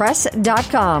 visit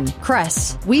Cress.com.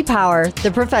 Cress, we power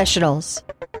the professionals.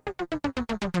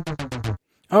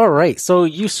 All right, so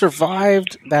you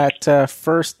survived that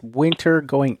first winter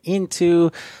going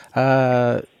into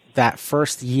that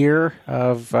first year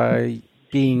of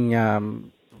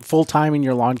being full-time in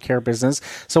your lawn care business.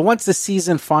 So once the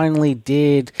season finally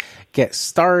did get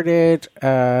started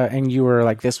and you were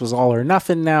like, this was all or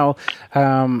nothing now,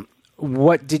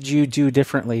 what did you do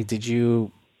differently? Did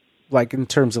you, like, in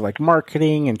terms of like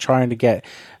marketing and trying to get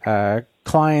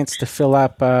clients to fill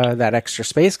up that extra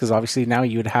space? Because obviously now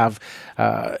you would have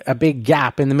a big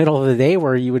gap in the middle of the day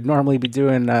where you would normally be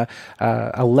doing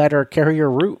a letter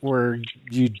carrier route where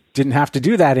you didn't have to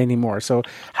do that anymore. So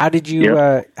how did you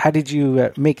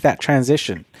make that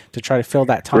transition to try to fill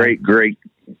that time?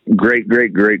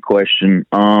 Great question.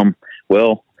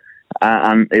 Well,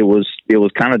 it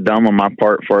was kind of dumb on my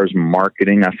part as far as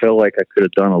marketing. I feel like I could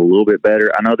have done a little bit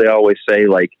better. I know they always say,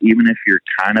 like, even if you're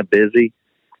kind of busy,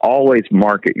 always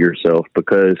market yourself,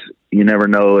 because you never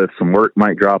know if some work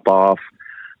might drop off.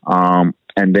 And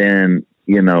then,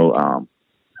 then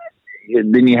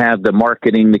you have the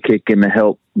marketing to kick in to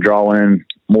help draw in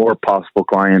more possible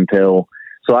clientele.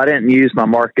 So I didn't use my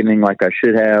marketing like I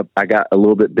should have. I got a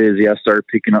little bit busy. I started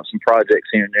picking up some projects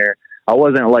here and there. I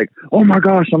wasn't like, oh my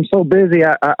gosh, I'm so busy.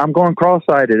 I'm going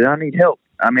cross-eyed and I need help.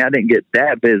 I mean, I didn't get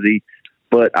that busy,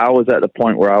 but I was at the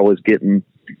point where I was getting,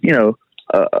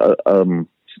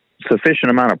 sufficient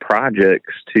amount of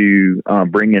projects to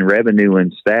bring in revenue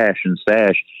and stash.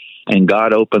 and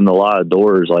God opened a lot of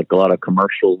doors, like a lot of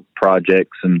commercial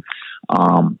projects and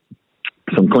some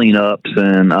cleanups,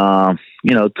 and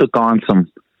took on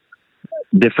some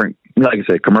different, like I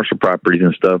said, commercial properties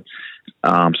and stuff.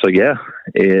 The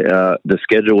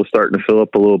schedule was starting to fill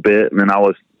up a little bit, and then I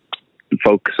was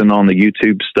focusing on the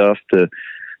YouTube stuff to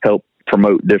help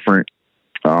promote different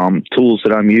tools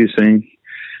that I'm using.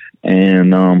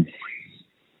 And I'm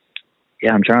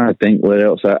trying to think what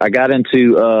else I got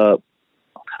into.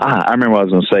 I remember what I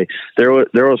was going to say. There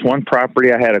was one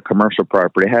property. I had a commercial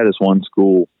property. I had this one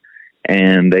school,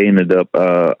 and they ended up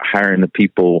hiring the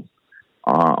people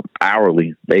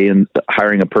hourly. They ended up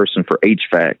hiring a person for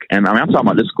HVAC. And I'm talking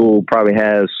about this school probably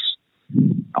has,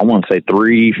 I want to say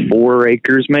 3-4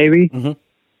 acres maybe. Mm-hmm.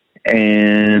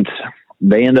 And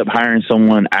they end up hiring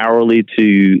someone hourly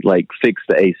to like fix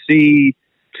the AC,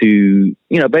 to,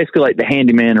 basically like the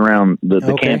handyman around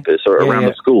the campus or around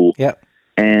the school. Yep.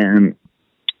 And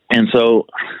so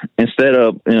instead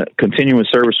of continuing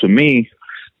service with me,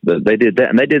 they did that,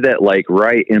 and they did that like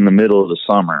right in the middle of the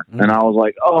summer. Mm-hmm. And I was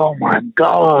like, oh my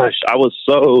gosh, I was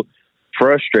so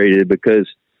frustrated because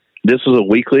this was a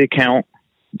weekly account.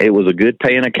 It was a good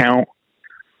paying account.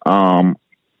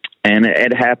 And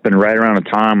it happened right around the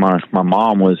time my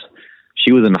mom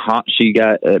she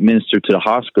got administered to the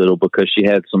hospital because she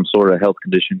had some sort of health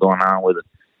condition going on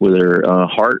with her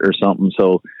heart or something.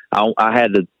 So I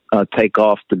had to take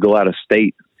off to go out of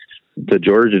state to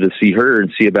Georgia to see her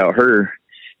and see about her.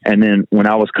 And then when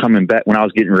I was coming back, when I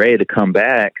was getting ready to come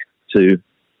back to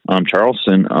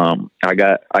Charleston, I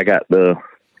got the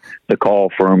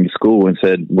call from the school and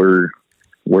said we're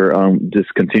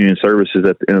discontinuing services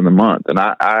at the end of the month, and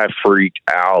I freaked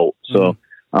out. So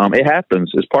it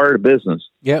happens. It's part of the business.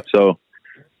 Yep. So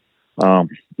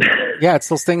yeah, it's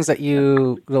those things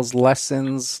those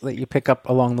lessons that you pick up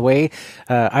along the way.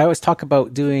 I always talk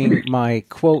about doing my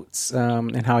quotes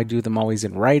and how I do them always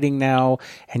in writing now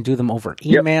and do them over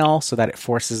email so that it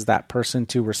forces that person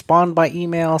to respond by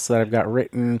email so that I've got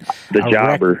written. The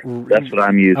jobber. That's what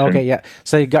I'm using. Okay, yeah.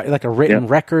 So you got like a written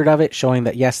record of it showing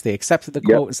that, yes, they accepted the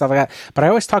quote and stuff like that. But I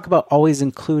always talk about always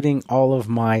including all of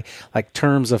my like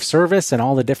terms of service and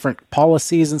all the different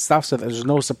policies and stuff so that there's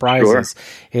no surprises. Sure.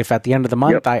 If at the end of the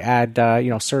month I add,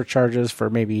 surcharges for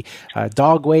maybe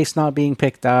dog waste not being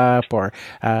picked up or,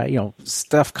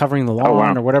 stuff covering the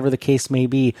lawn or whatever the case may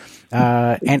be.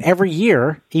 And every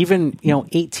year, even,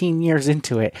 18 years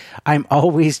into it, I'm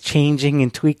always changing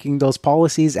and tweaking those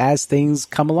policies as things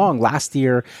come along. Last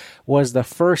year was the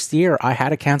first year I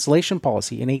had a cancellation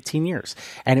policy in 18 years.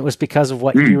 And it was because of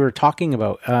what you were talking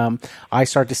about. I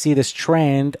started to see this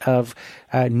trend of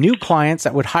new clients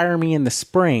that would hire me in the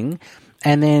spring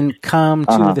and then come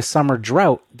to the summer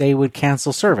drought, they would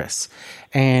cancel service.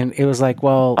 And it was like,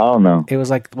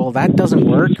 that doesn't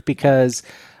work because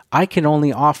I can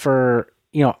only offer,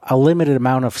 a limited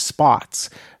amount of spots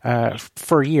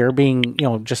for a year being,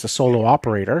 just a solo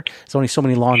operator. It's only so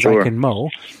many lawns I can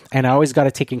mow. And I always got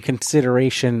to take in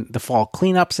consideration the fall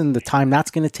cleanups and the time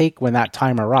that's going to take when that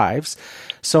time arrives.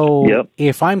 So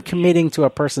if I'm committing to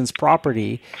a person's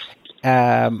property,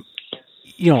 that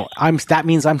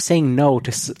means I'm saying no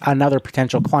to another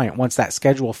potential client once that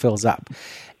schedule fills up.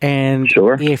 And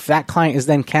if that client is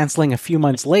then canceling a few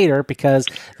months later because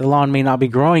the lawn may not be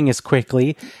growing as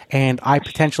quickly, and I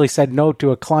potentially said no to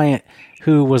a client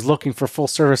who was looking for full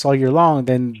service all year long,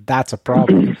 then that's a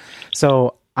problem.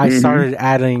 So I started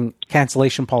adding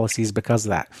cancellation policies because of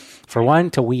that. For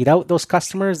one, to weed out those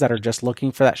customers that are just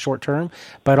looking for that short term,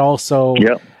 but also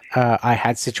I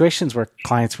had situations where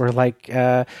clients were like,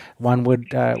 one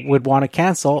would want to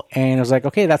cancel, and it was like,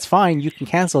 okay, that's fine. You can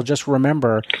cancel. Just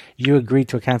remember you agreed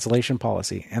to a cancellation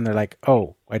policy. And they're like,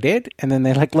 oh, I did. And then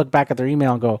they like look back at their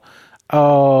email and go,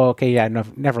 oh, okay. Yeah, no,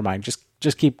 never mind. Just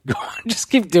keep going. Just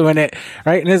keep doing it.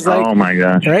 Right. And it's like, oh my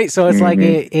gosh. Right. So it's like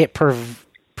it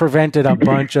prevented a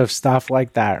bunch of stuff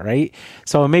like that. Right.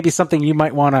 So maybe something you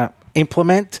might want to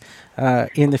implement,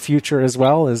 in the future as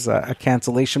well is a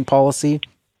cancellation policy.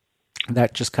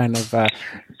 That just kind of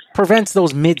prevents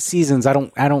those mid seasons. I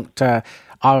don't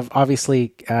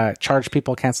obviously charge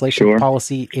people a cancellation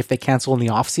policy if they cancel in the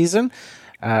off season,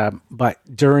 but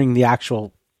during the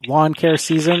actual lawn care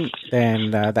season, then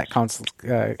that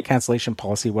cancellation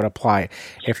policy would apply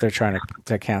if they're trying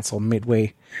to cancel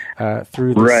midway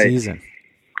through the season.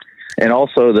 And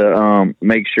also to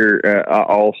make sure,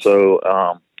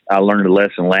 I learned a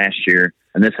lesson last year,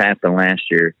 and this happened last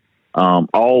year.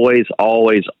 Always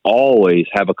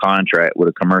have a contract with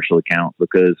a commercial account,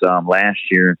 because last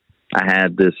year I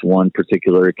had this one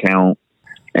particular account,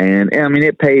 and I mean,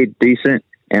 it paid decent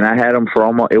and I had them for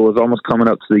it was almost coming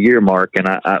up to the year mark, and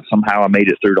I somehow I made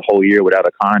it through the whole year without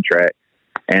a contract.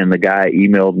 And the guy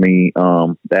emailed me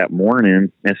that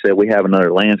morning and said, we have another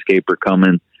landscaper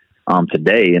coming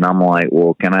today. And I'm like,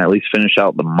 well, can I at least finish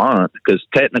out the month? Because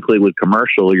technically with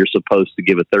commercial, you're supposed to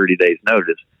give a 30 days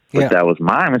notice. But that was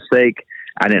my mistake.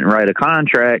 I didn't write a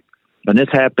contract. And this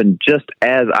happened just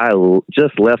as I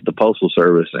just left the Postal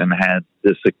Service and had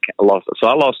this loss. So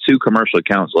I lost 2 commercial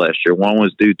accounts last year. One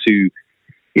was due to,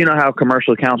 you know how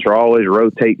commercial accounts are always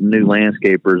rotating new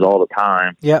landscapers all the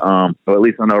time. Yeah. Or at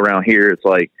least I know around here, it's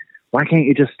like, why can't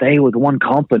you just stay with one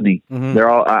company? Mm-hmm. They're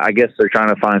all, I guess they're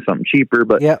trying to find something cheaper.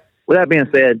 But with that being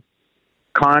said,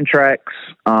 contracts,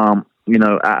 you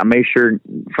know, I make sure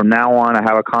from now on I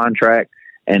have a contract,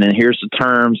 and then here's the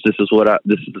terms. This is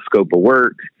this is the scope of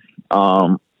work.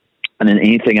 And then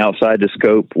anything outside the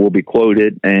scope will be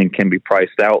quoted and can be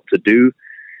priced out to do.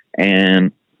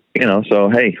 And, you know, so,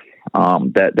 hey,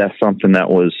 that's something that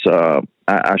was,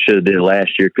 I should have did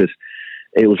last year, because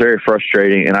it was very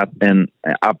frustrating. And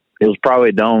it was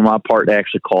probably dumb on my part to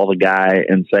actually call the guy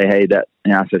and say, hey,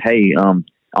 and I said, hey,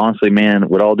 honestly, man,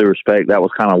 with all due respect, that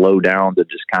was kind of low down to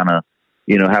just kind of,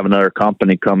 you know, have another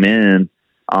company come in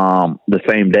the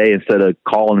same day instead of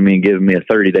calling me and giving me a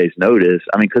 30 days notice.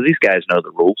 I mean, because these guys know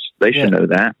the rules. They should know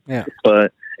that. Yeah.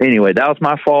 But anyway, that was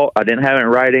my fault. I didn't have it in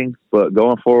writing, but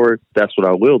going forward, that's what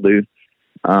I will do.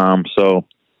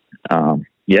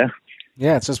 Yeah,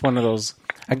 it's just one of those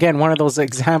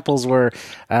examples where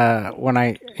when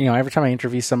every time I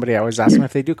interview somebody, I always ask them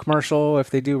if they do commercial, if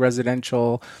they do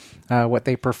residential, what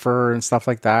they prefer and stuff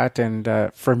like that.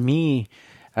 And for me,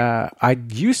 I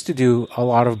used to do a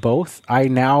lot of both. I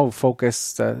now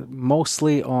focus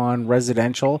mostly on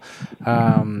residential.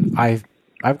 I've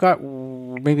got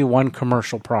maybe one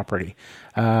commercial property.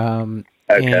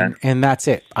 Okay. And that's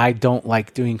it. I don't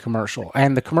like doing commercial.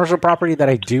 And the commercial property that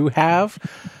I do have,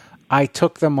 I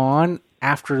took them on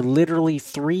after literally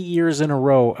 3 years in a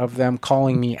row of them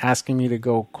calling me, asking me to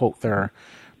go quote their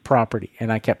property. And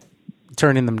I kept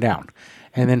turning them down.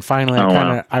 And then finally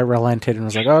I relented and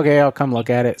was like, okay, I'll come look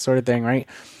at it, sort of thing, right?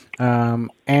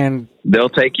 And they'll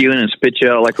take you in and spit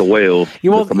you out like a whale. That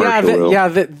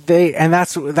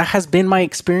has been my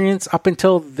experience up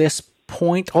until this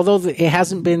point, although it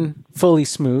hasn't been fully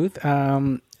smooth.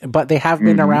 But they have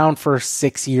been around for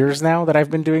 6 years now that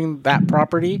I've been doing that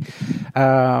property.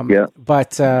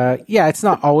 But it's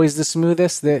not always the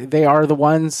smoothest. They are the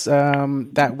ones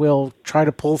that will try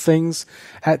to pull things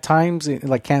at times,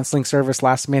 like canceling service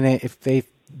last minute if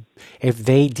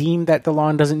they deem that the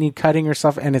lawn doesn't need cutting or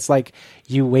stuff. And it's like,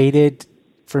 you waited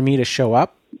for me to show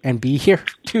up and be here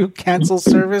to cancel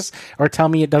service or tell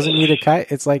me it doesn't need a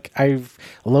cut. It's like, I've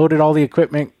loaded all the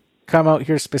equipment, come out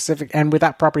here specific. And with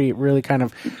that property, it really kind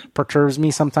of perturbs me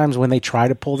sometimes when they try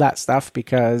to pull that stuff,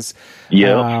 because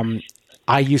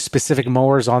I use specific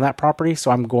mowers on that property.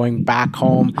 So I'm going back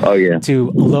home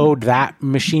to load that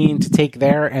machine to take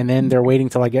there. And then they're waiting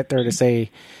till I get there to say,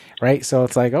 right. So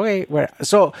it's like, okay.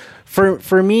 So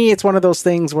for me, it's one of those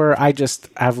things where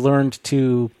I've learned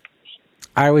to,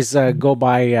 I always go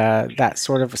by that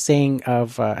sort of saying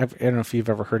of, I don't know if you've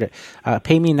ever heard it,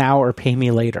 pay me now or pay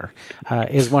me later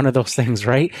is one of those things,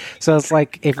 right? So it's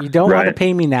like, if you don't want to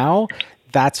pay me now,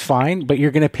 that's fine, but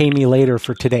you're going to pay me later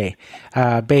for today.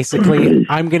 Basically,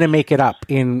 I'm going to make it up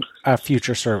in a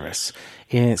future service.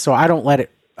 So I don't let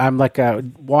it, I'm like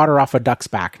water off a duck's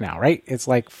back now, right? It's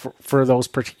like for those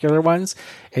particular ones,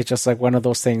 it's just like one of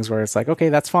those things where it's like, okay,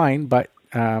 that's fine, but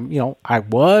I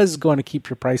was going to keep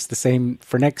your price the same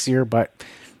for next year, but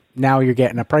now you're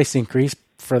getting a price increase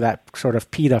for that sort of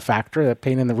PETA factor, that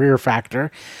pain in the rear factor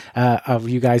of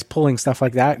you guys pulling stuff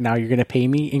like that. Now you're going to pay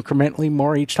me incrementally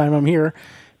more each time I'm here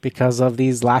because of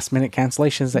these last minute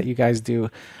cancellations that you guys do,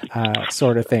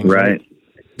 sort of thing. Right.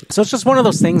 So it's just one of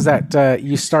those things that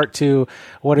you start to,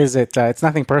 what is it? It's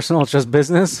nothing personal. It's just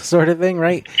business sort of thing,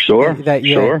 right? Sure. That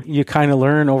you kind of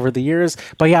learn over the years.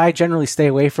 But yeah, I generally stay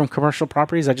away from commercial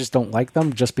properties. I just don't like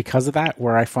them just because of that,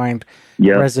 where I find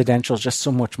residential is just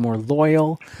so much more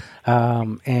loyal.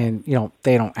 And,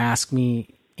 they don't ask me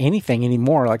anything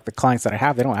anymore. Like the clients that I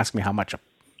have, they don't ask me how much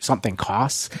something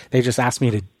costs. They just ask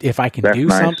me if I can do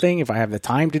something, if I have the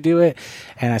time to do it.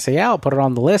 And I say, yeah, I'll put it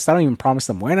on the list. I don't even promise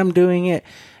them when I'm doing it.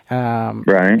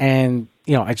 And,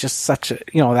 it's just such a,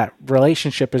 that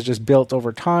relationship is just built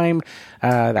over time,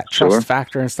 that trust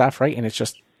factor and stuff. Right. And it's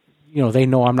just, they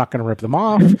know I'm not going to rip them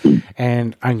off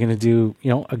and I'm going to do,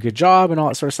 a good job and all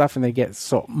that sort of stuff. And they get,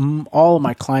 so all of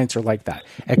my clients are like that,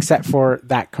 except for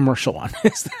that commercial one.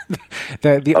 And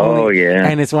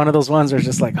it's one of those ones where it's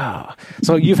just like,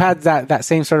 so you've had that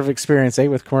same sort of experience,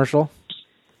 with commercial?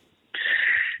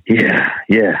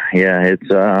 It's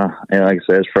and like I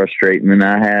said, it's frustrating. And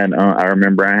I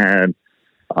remember I had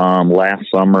last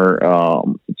summer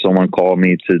someone called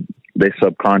me they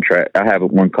subcontract. I have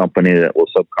one company that will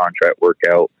subcontract work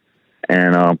out,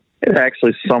 and it's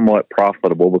actually somewhat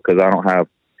profitable because I don't have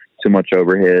too much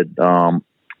overhead as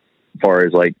far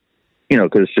as like,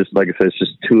 because it's just like I said, it's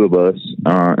just two of us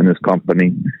in this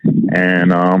company,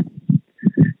 and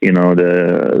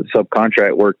the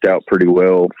subcontract worked out pretty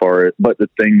well for it. But the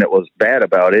thing that was bad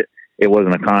about it, it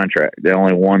wasn't a contract. They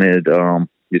only wanted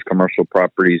these commercial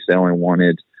properties. They only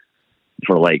wanted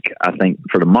for I think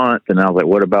for the month. And I was like,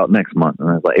 what about next month? And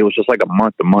I was like, it was just like a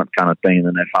month to month kind of thing. And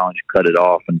then they finally just cut it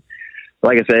off. And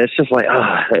like I said, it's just like,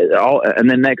 and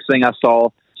then next thing I saw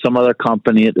some other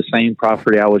company at the same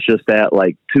property I was just at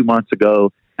like 2 months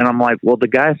ago. And I'm like, well, the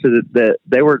guy said that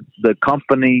they were the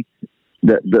company,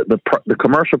 the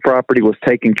commercial property was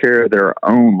taking care of their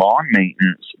own lawn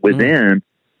maintenance within.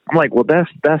 I'm like, well, that's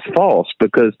false,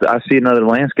 because I see another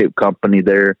landscape company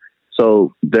there.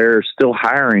 So they're still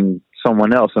hiring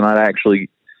someone else. And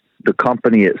the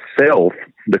company itself,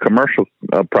 the commercial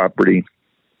property,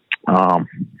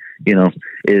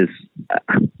 is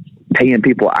paying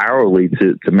people hourly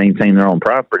to maintain their own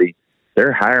property.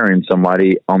 They're hiring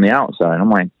somebody on the outside. I'm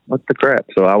like, what the crap?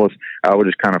 So I was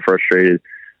just kind of frustrated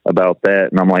about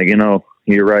that. And I'm like,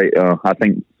 you're right. I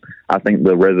think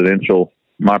the residential,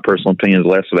 my personal opinion, is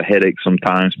less of a headache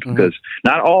sometimes, because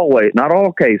not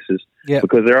all cases,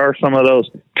 because there are some of those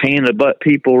pain in the butt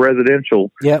people,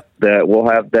 residential, that will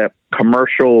have that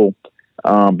commercial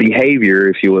behavior,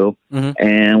 if you will,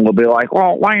 and will be like,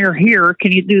 well, while you're here,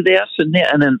 can you do this and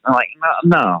that? And then I'm like,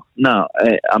 no.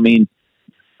 I mean,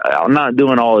 I'm not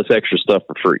doing all this extra stuff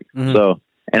for free. So,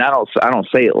 and I don't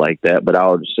say it like that, but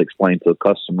I'll just explain to a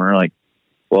customer, like,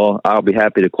 well, I'll be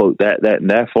happy to quote that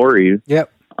and that for you.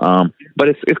 Yep. But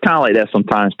it's kind of like that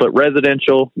sometimes. But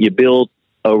residential, you build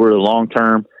over the long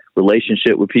term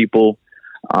relationship with people.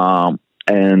 And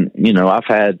I've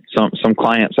had some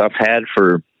clients I've had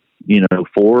for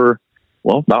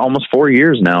about almost 4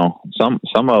 years now. Some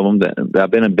of them that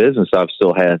I've been in business, I've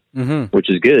still had, which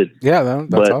is good. Yeah,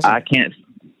 that's awesome.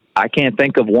 I can't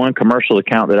think of one commercial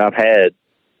account that I've had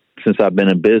since I've been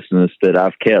in business that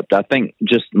I've kept. I think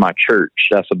just my church,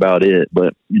 that's about it.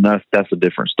 But that's a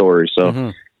different story.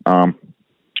 So,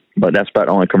 but that's about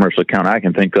the only commercial account I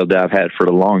can think of that I've had for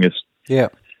the longest. Yeah.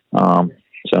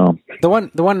 So the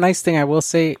one nice thing I will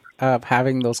say of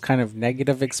having those kind of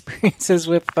negative experiences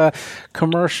with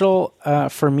commercial,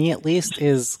 for me at least,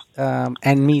 is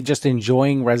and me just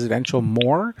enjoying residential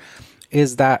more,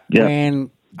 is that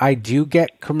when I do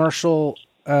get commercial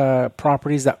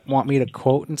properties that want me to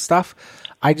quote and stuff,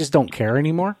 I just don't care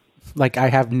anymore. Like, I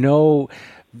have no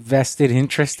vested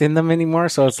interest in them anymore.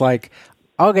 So it's like,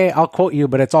 okay, I'll quote you,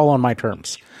 but it's all on my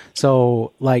terms.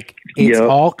 So like, it's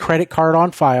all credit card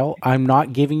on file. I'm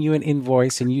not giving you an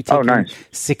invoice and you take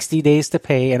 60 days to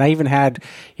pay. And I even had,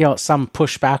 some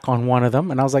pushback on one of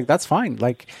them, and I was like, that's fine.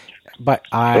 Like, but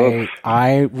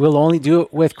I will only do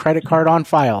it with credit card on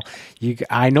file.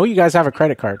 I know you guys have a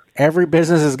credit card. Every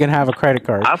business is going to have a credit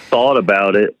card. I've thought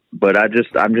about it, but I'm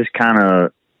just kind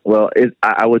of,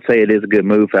 I would say it is a good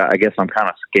move. I guess I'm kind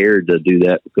of scared to do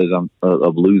that because I'm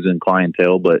of losing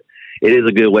clientele, but it is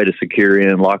a good way to secure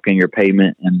in, lock in your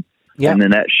payment. And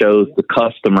then that shows the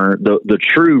customer, the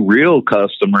true real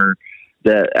customer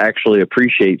that actually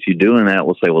appreciates you doing that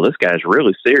will say, well, this guy's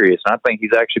really serious. I think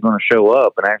he's actually going to show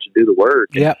up and actually do the work.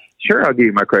 Yeah. Sure, I'll give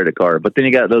you my credit card. But then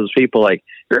you got those people like,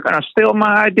 you're going to steal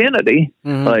my identity.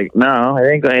 Like, no,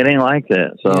 it ain't like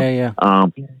that. So,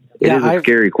 it is a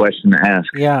scary question to ask.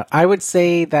 Yeah, I would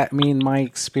say that, in my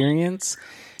experience,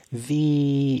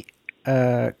 the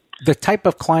type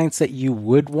of clients that you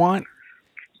would want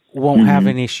won't have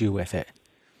an issue with it.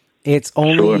 It's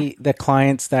only the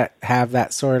clients that have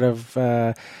that sort of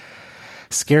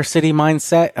scarcity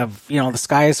mindset of, the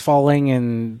sky is falling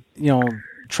and,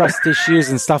 trust issues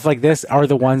and stuff like this are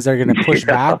the ones that are going to push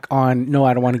back on, no,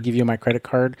 I don't want to give you my credit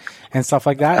card and stuff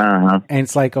like that. And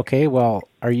it's like, okay, well,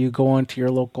 are you going to your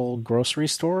local grocery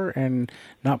store and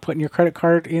not putting your credit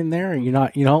card in there? And you're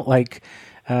not,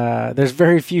 there's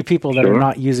very few people that are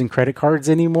not using credit cards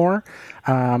anymore.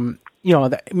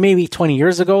 Maybe 20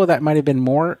 years ago, that might've been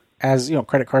more, as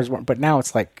credit cards weren't, but now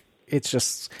it's like, it's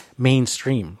just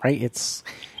mainstream, right? It's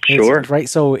right.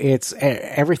 So it's,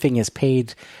 everything is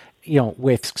paid,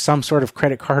 with some sort of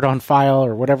credit card on file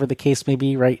or whatever the case may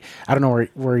be, right? I don't know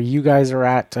where you guys are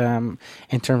at, in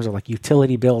terms of like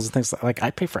utility bills and things like I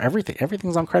pay for everything.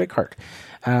 Everything's on credit card.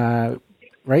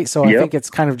 right? So I think it's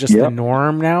kind of just the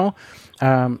norm now.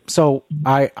 So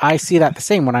I see that the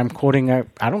same when I'm quoting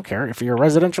I don't care if you're a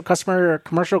residential customer or a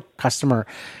commercial customer.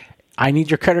 I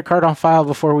need your credit card on file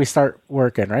before we start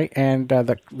working, right? And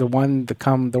the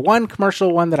one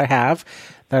commercial one that I have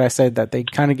that I said that they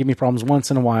kind of give me problems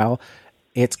once in a while,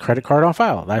 it's credit card on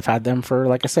file. I've had them for,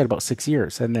 like I said, about 6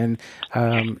 years. And then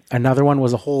another one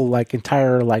was a whole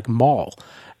entire mall,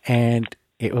 and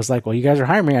it was like, well, you guys are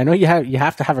hiring me. I know you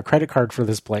have to have a credit card for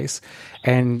this place,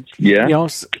 and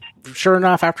sure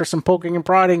enough, after some poking and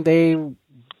prodding, they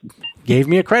gave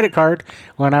me a credit card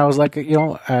when I was like,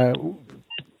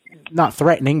 not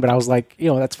threatening, but I was like,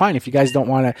 that's fine. If you guys don't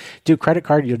want to do credit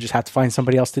card, you'll just have to find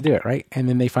somebody else to do it, right? And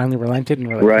then they finally relented and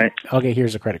were like, okay,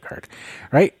 here's a credit card,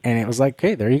 right? And it was like,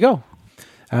 okay, there you go.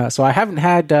 So I haven't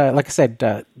had, like I said,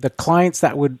 the clients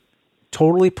that would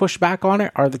totally push back on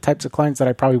it are the types of clients that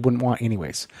I probably wouldn't want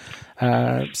anyways.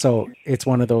 So it's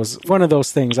one of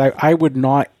those things. I would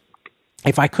not,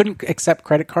 if I couldn't accept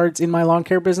credit cards in my lawn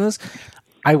care business,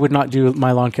 I would not do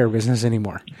my lawn care business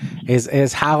anymore.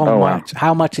 Is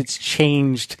how much it's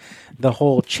changed the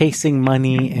whole chasing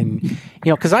money, and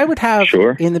because I would have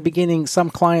in the beginning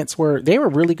some clients where they were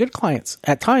really good clients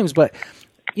at times, but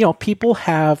people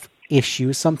have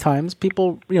issues sometimes.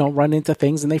 People run into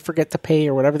things and they forget to pay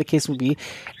or whatever the case would be,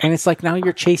 and it's like now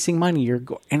you're chasing money.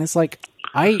 And it's like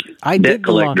I did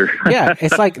the lawn. Yeah,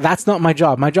 it's like that's not my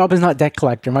job. My job is not debt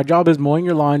collector. My job is mowing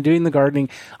your lawn, doing the gardening,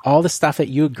 all the stuff that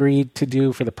you agreed to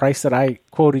do for the price that I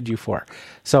quoted you for.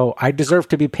 So I deserve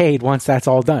to be paid once that's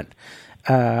all done.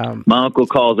 My uncle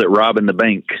calls it robbing the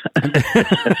bank.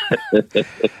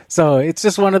 So it's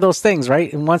just one of those things,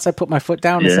 right? And once I put my foot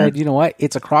down and said, you know what,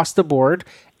 it's across the board.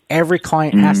 Every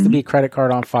client has to be credit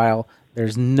card on file.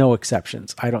 There's no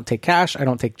exceptions. I don't take cash. I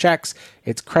don't take checks.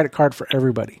 It's credit card for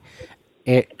everybody.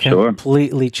 It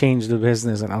completely changed the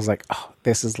business. And I was like, oh,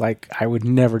 this is I would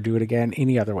never do it again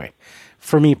any other way.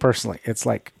 For me personally, it's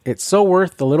it's so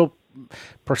worth the little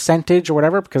percentage or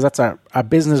whatever, because that's a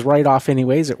business write-off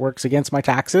anyways. It works against my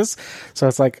taxes. So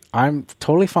it's I'm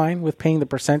totally fine with paying the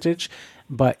percentage,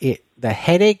 but the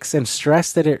headaches and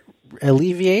stress that it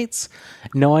alleviates,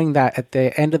 knowing that at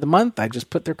the end of the month, I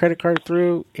just put their credit card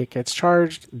through, it gets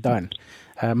charged, done.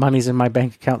 Money's in my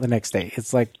bank account the next day.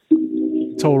 It's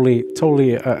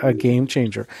totally a game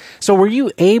changer. So were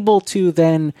you able to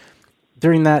then,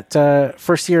 during that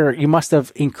first year, you must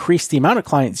have increased the amount of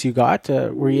clients you got.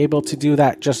 Were you able to do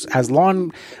that just as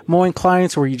lawn mowing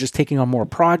clients, or were you just taking on more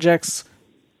projects?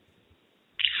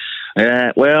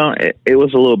 Well, it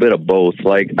was a little bit of both.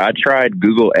 I tried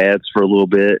Google Ads for a little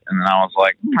bit, and then I was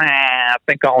like, I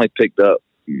think I only picked up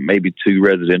maybe 2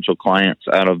 residential clients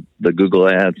out of the Google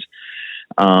Ads.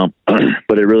 But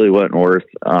it really wasn't worth,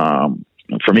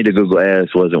 for me, the Google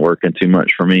Ads wasn't working too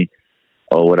much for me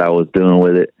or what I was doing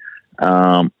with it.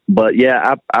 But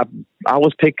yeah, I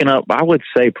was picking up, I would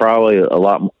say probably a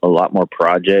lot more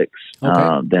projects,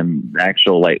 than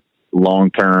actual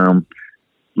long-term,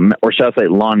 or should I say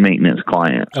lawn maintenance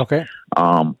clients. Okay.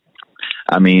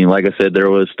 I mean, like I said, there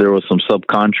was some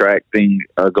subcontracting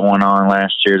going on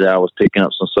last year that I was picking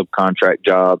up some subcontract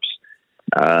jobs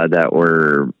that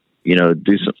were,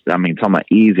 talking about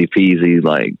easy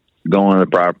peasy, going to the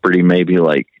property, maybe a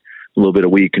little bit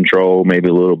of weed control, maybe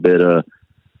a little bit of,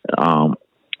 some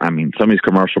of these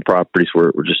commercial properties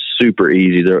were just super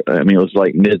easy. It was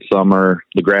midsummer,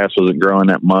 the grass wasn't growing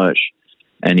that much,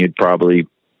 and you'd probably,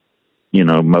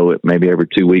 mow it maybe every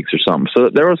 2 weeks or something. So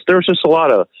there was just a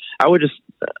lot of, I would just,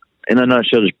 in a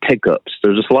nutshell, just pickups.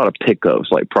 There's just a lot of pickups,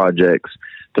 projects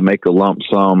to make a lump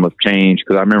sum of change.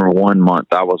 Because I remember one month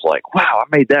I was like, wow, I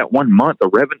made that 1 month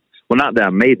of revenue. Well, not that I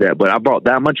made that, but I brought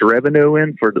that much revenue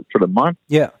in for the month.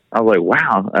 Yeah. I was like,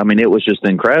 wow. It was just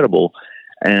incredible.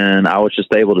 And I was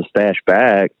just able to stash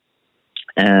back.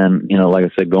 And, like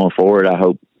I said, going forward, I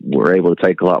hope we're able to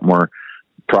take a lot more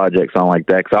projects on like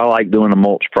that. Cause I like doing the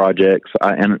mulch projects.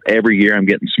 And every year I'm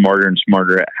getting smarter and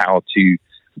smarter at how to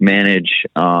manage.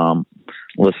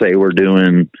 Let's say we're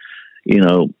doing,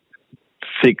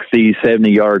 60,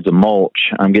 70 yards of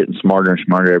mulch. I'm getting smarter and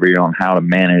smarter every year on how to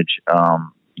manage,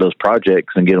 those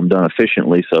projects and get them done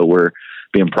efficiently. So we're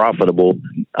being profitable,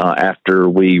 after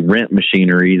we rent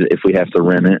machinery, if we have to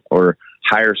rent it, or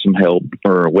hire some help,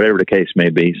 or whatever the case may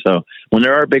be. So when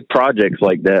there are big projects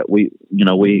like that, we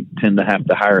tend to have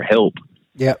to hire help.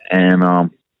 Yeah. And,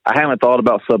 I haven't thought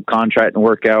about subcontracting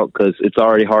work out because it's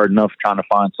already hard enough trying to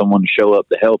find someone to show up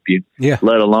to help you,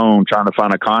 let alone trying to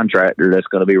find a contractor that's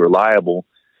going to be reliable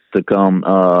to come,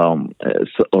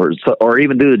 or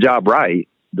even do the job right,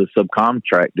 to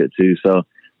subcontract it to. So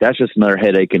that's just another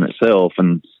headache in itself.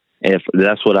 And if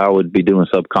that's what I would be doing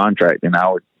subcontracting, I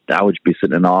would I would be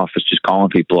sitting in the office just calling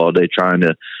people all day trying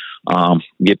to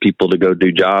get people to go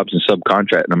do jobs and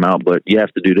subcontracting them out. But you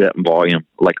have to do that in volume,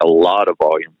 like a lot of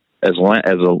volume. As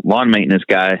a lawn maintenance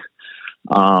guy,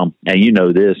 and you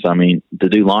know this, I mean, to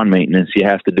do lawn maintenance, you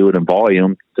have to do it in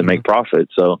volume to make profit.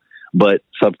 So, but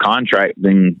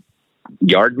subcontracting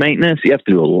yard maintenance, you have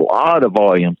to do a lot of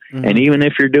volume. And even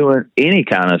if you're doing any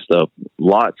kind of stuff,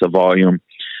 lots of volume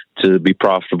to be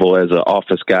profitable as an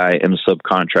office guy and a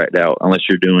subcontract out, unless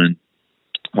you're doing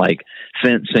like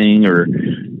fencing or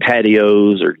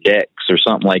patios or decks or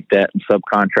something like that and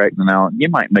subcontracting out. You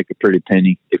might make a pretty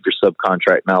penny if you're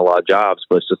subcontracting out a lot of jobs,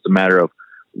 but it's just a matter of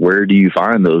where do you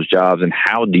find those jobs and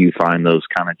how do you find those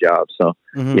kind of jobs? So,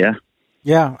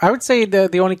 Yeah, I would say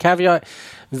the only caveat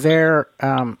there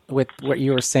with what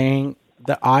you were saying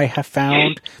that I have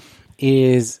found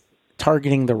is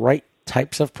targeting the right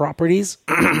types of properties.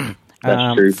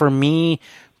 That's true. For me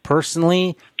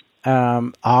personally,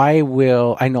 I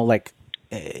know like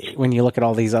when you look at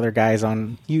all these other guys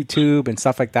on YouTube and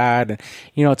stuff like that, and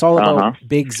you know, it's all about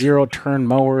big 0-turn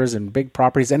mowers and big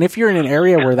properties. And if you're in an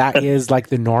area where that is like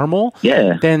the normal,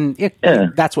 then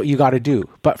that's what you got to do.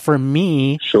 But for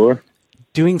me,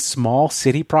 doing small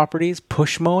city properties,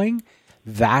 push mowing,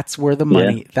 that's where the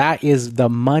money, that is the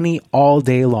money all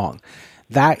day long.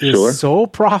 That is so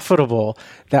profitable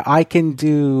that I can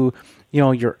do, you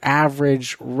know, your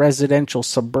average residential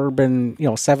suburban, you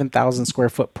know, 7,000 square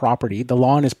foot property. The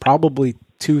lawn is probably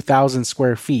 2,000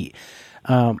 square feet.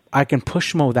 I can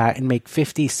push mow that and make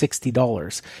 $50,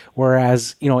 $60.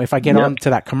 Whereas, you know, if I get onto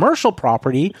that commercial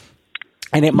property,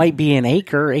 and it might be an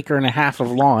acre and a half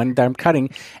of lawn that I'm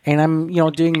cutting, and I'm, you know,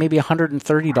 doing maybe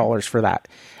 $130 for that.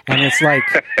 And it's like,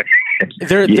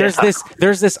 there's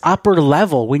this upper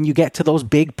level when you get to those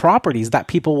big properties that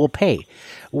people will pay,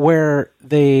 where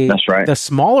the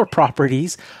smaller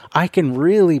properties, I can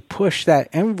really push that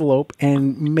envelope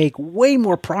and make way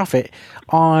more profit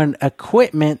on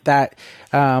equipment that,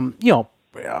 you know,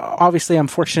 obviously I'm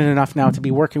fortunate enough now to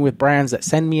be working with brands that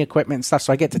send me equipment and stuff,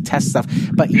 so I get to test stuff.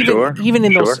 But even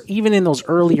in those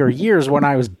earlier years when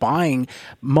I was buying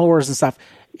mowers and stuff,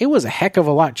 it was a heck of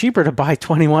a lot cheaper to buy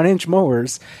 21-inch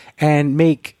mowers and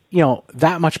make, you know,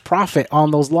 that much profit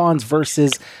on those lawns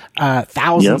versus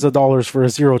thousands of dollars for a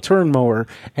 0-turn mower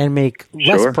and make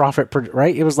less profit per,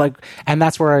 right? It was like, and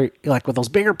that's where I, like with those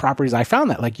bigger properties, I found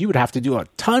that like you would have to do a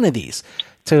ton of these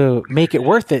to make it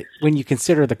worth it when you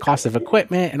consider the cost of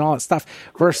equipment and all that stuff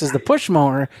versus the push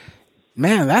mower.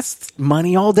 Man, that's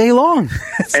money all day long.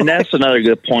 And that's another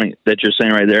good point that you're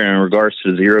saying right there in regards to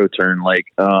 0-turn. Like,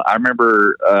 I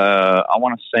remember, I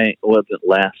want to say, was it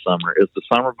last summer? It was the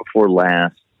summer before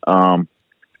last,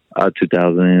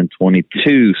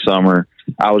 2022 summer.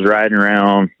 I was riding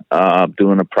around,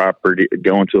 going to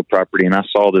a property, and I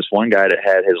saw this one guy that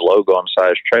had his logo on the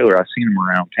side of his trailer. I seen him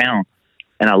around town.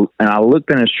 And I looked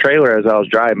in his trailer as I was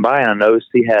driving by, and I noticed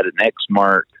he had an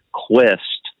Exmark Quest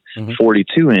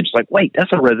 42-inch. Like, wait,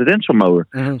 that's a residential mower.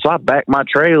 So I backed my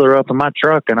trailer up in my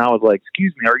truck, and I was like,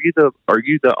 "Excuse me, are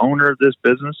you the owner of this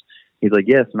business?" He's like,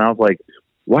 "Yes." And I was like,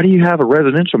 "Why do you have a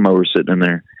residential mower sitting in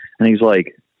there?" And he's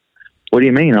like, "What do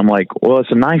you mean?" I'm like, "Well,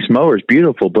 it's a nice mower, it's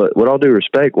beautiful, but with all due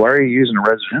respect, why are you using a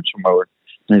residential mower?"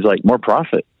 And he's like, "More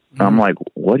profit." And I'm like,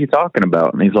 "What are you talking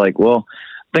about?" And he's like, "Well,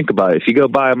 think about it. If you go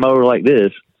buy a mower like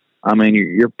this, I mean,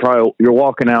 you're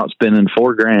walking out spending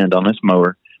 $4,000 on this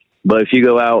mower. But if you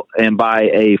go out and buy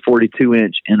a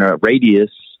 42-inch in a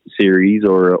radius series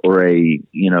or a,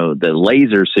 you know, the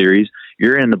laser series,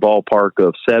 you're in the ballpark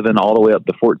of $7,000 all the way up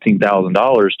to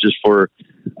 $14,000 just for,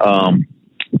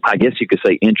 I guess you could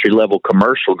say entry level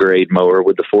commercial grade mower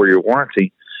with the 4-year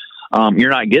warranty.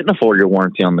 You're not getting a 4-year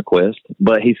warranty on the Quest,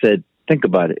 but he said, think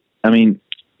about it. I mean,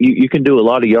 you can do a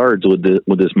lot of yards with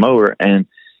this mower, and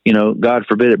you know, God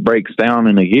forbid it breaks down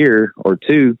in a year or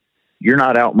two, you're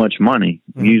not out much money.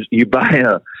 You buy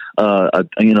a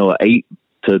you know, $8,000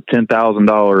 to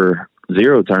 $10,000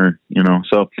 0-turn, you know.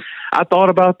 So I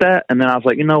thought about that, and then I was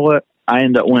like, you know what? I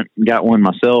ended up went and got one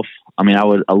myself. I mean, I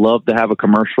love to have a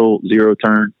commercial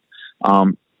 0-turn.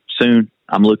 Soon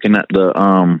I'm looking at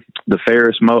the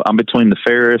Ferris I'm between the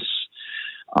Ferris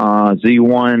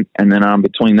Z1, and then I'm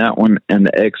between that one and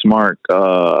the Exmark.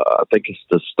 I think it's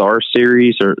the Star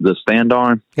Series or the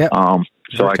stand-on.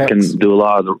 So I can do a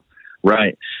lot of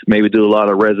maybe do a lot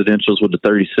of residentials with the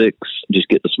 36. Just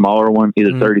get the smaller one,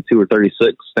 either 32 or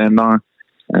 36 stand-on,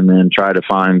 and then try to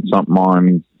find something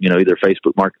on, you know, either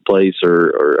Facebook Marketplace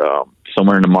or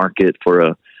somewhere in the market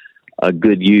for a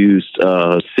good used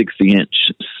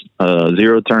 60-inch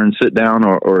 0-turn sit down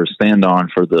or stand on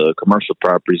for the commercial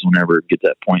properties whenever it gets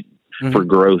that point for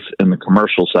growth in the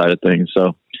commercial side of things.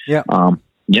 So,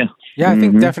 Yeah, I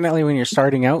think definitely when you're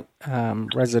starting out,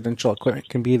 residential equipment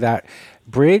can be that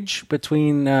bridge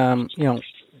between,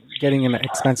 getting an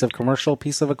expensive commercial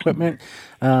piece of equipment.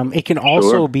 It can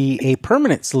also be a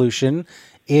permanent solution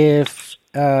if,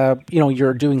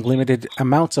 you're doing limited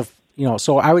amounts of,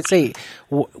 so I would say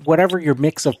whatever your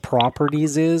mix of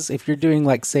properties is, if you're doing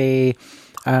like, say,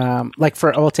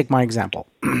 I'll take my example.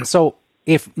 So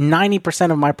if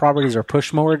 90% of my properties are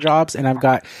push mower jobs and I've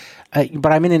got,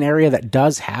 but I'm in an area that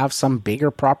does have some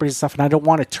bigger properties and stuff, and I don't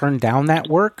want to turn down that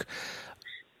work,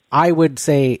 I would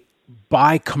say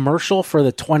buy commercial for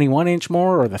the 21-inch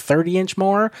mower or the 30-inch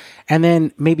mower, and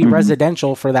then maybe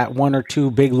residential for that 1 or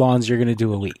 2 big lawns you're going to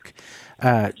do a week.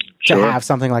 To have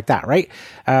something like that, right?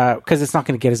 Because it's not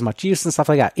going to get as much use and stuff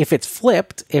like that. If it's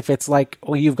flipped, if it's like,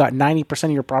 you've got 90%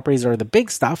 of your properties are the big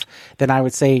stuff, then I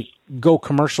would say go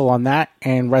commercial on that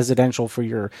and residential for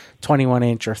your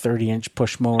 21-inch or 30-inch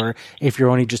push mower if you're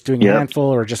only just doing a handful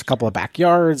or just a couple of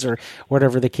backyards or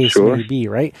whatever the case may be,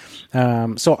 right?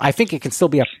 So I think it can still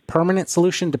be a permanent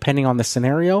solution depending on the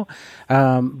scenario.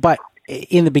 But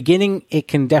in the beginning, it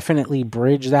can definitely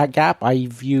bridge that gap.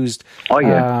 I've used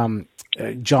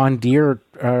John Deere,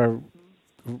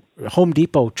 Home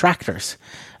Depot tractors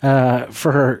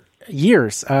for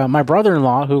years. My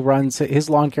brother-in-law, who runs his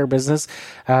lawn care business,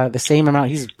 the same amount,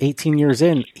 he's 18 years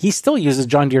in, he still uses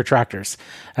John Deere tractors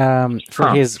for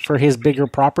his bigger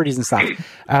properties and stuff.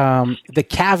 The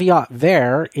caveat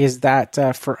there is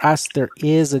that for us, there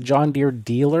is a John Deere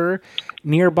dealer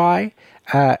nearby.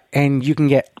 And you can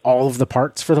get all of the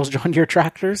parts for those John Deere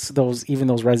tractors, even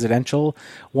those residential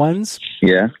ones.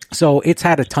 Yeah. So it's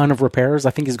had a ton of repairs.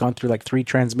 I think he's gone through like 3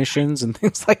 transmissions and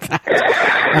things like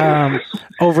that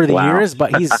over the years.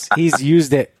 But he's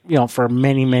used it, for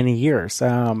many, many years.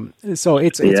 So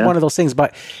it's one of those things.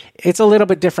 But it's a little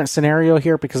bit different scenario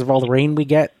here because of all the rain we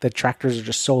get. The tractors are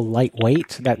just so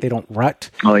lightweight that they don't rut.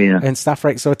 And stuff,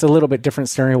 right? So it's a little bit different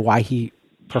scenario why he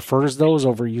prefers those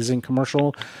over using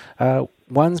commercial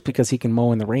ones, because he can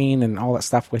mow in the rain and all that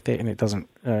stuff with it, and it doesn't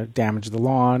damage the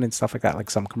lawn and stuff like that, like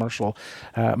some commercial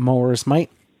mowers might.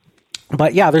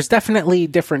 But yeah, there's definitely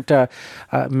different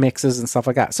mixes and stuff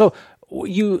like that. So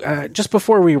you just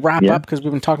before we wrap up, because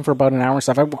we've been talking for about an hour and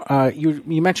stuff,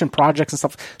 you mentioned projects and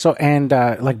stuff. So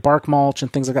like bark mulch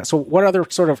and things like that. So what other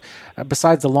sort of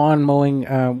besides the lawn mowing,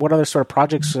 what other sort of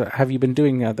projects have you been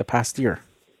doing the past year?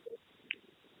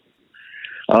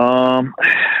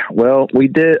 Well,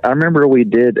 I remember we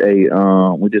did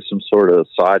some sort of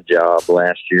side job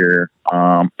last year,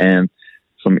 and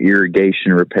some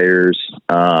irrigation repairs.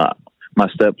 My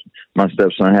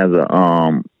stepson has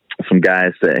some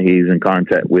guys that he's in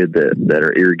contact with that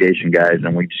are irrigation guys,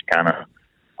 and we just kind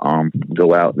of,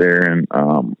 go out there and,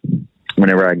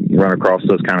 whenever I run across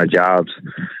those kind of jobs,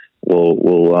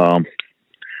 we'll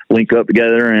link up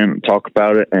together and talk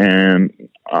about it and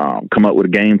come up with a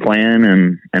game plan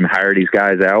and hire these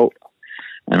guys out.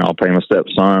 And I'll pay my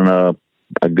stepson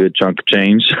a good chunk of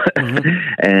change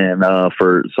and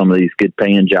for some of these good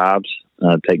paying jobs,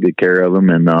 take good care of him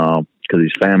and because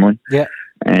he's family. Yeah.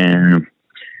 And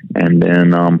then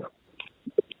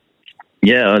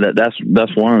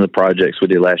that's one of the projects we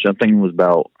did last year. I think it was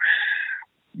about,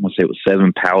 I want to say it was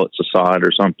 7 pallets of sod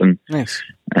or something. Nice.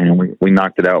 And we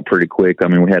knocked it out pretty quick. I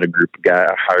mean, we had I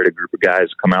hired a group of guys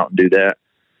to come out and do that.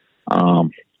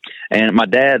 And I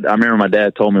remember my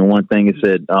dad told me one thing. He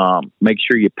said, make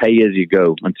sure you pay as you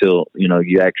go until,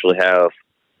 you actually have,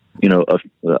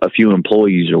 a few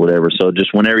employees or whatever. So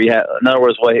just whenever you have, in other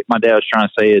words, what my dad was trying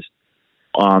to say is,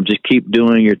 just keep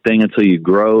doing your thing until you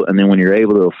grow. And then when you're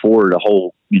able to afford a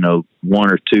whole, 1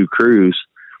 or 2 crews,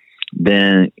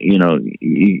 then,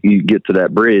 you get to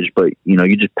that bridge, but,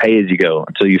 you just pay as you go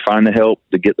until you find the help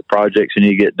to get the projects you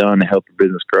need to get done to help your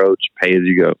business grow. Just pay as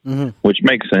you go, which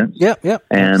makes sense. Yep.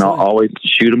 And absolutely. I'll always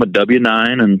shoot them a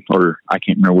W-9 or I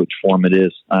can't remember which form it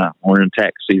is. We're in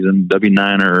tax season,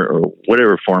 W-9 or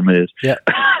whatever form it is to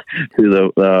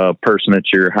the person that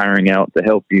you're hiring out to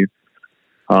help you.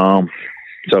 Those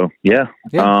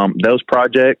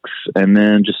projects, and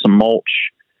then just some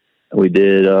mulch. We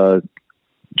did, a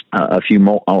few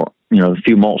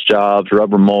mulch jobs,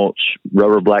 rubber mulch,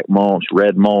 rubber black mulch,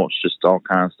 red mulch, just all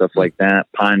kinds of stuff like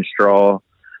that. Pine straw.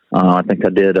 I think I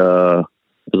did, it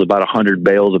was about 100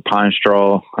 bales of pine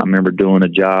straw. I remember doing a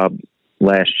job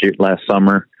last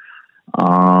summer.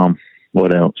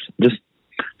 What else? Just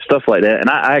stuff like that. And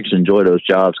I actually enjoy those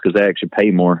jobs because they actually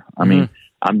pay more. I mean,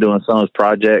 I'm doing some of those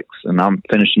projects and I'm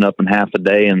finishing up in half a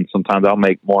day, and sometimes I'll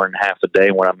make more in half a day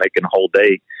when I'm making a whole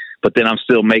day. But then I'm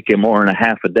still making more in a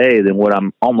half a day than what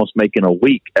I'm almost making a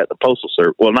week at the Postal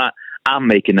Service. Well, not I'm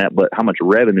making that, but how much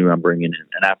revenue I'm bringing in.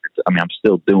 And I'm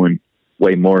still doing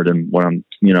way more than what I'm,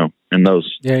 in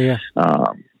those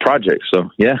projects. So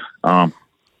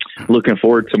looking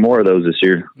forward to more of those this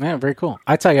year. Yeah, very cool.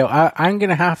 I tell you, I'm going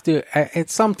to have to, at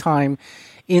some time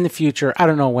in the future, I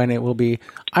don't know when it will be,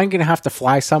 I'm going to have to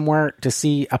fly somewhere to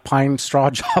see a pine straw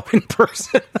job in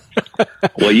person.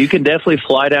 Well, you can definitely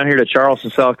fly down here to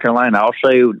Charleston, South Carolina. I'll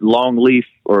show you long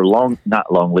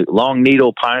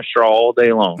needle pine straw all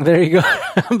day long. There you go.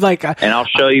 And I'll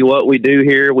show you what we do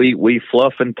here. We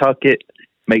fluff and tuck it,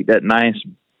 make that nice,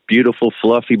 beautiful,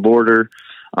 fluffy border.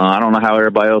 I don't know how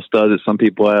everybody else does it. Some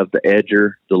people have the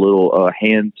edger, the little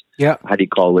hand. Yeah. How do you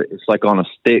call it? It's like on a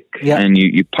stick, and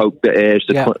you poke the edge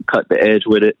to cut the edge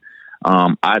with it.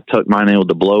 I tuck mine in with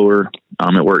the blower.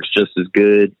 It works just as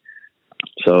good.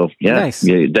 So nice.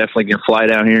 You definitely can fly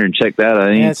down here and check that out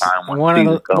anytime.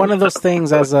 One of those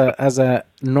things as a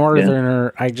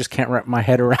northerner, I just can't wrap my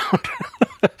head around.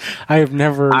 I have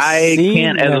never. I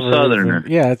can't as a southerner.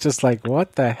 Yeah, it's just like,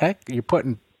 what the heck? You're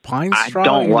putting pine straw? I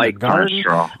don't like pine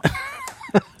straw.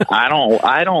 I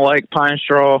don't like pine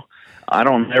straw. I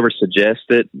don't ever suggest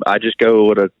it. I just go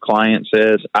with what a client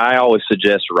says. I always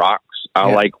suggest rocks.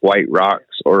 I like white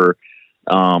rocks, or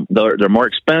they're more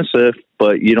expensive,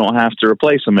 but you don't have to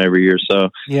replace them every year. So,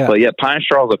 but pine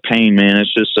straw is a pain, man.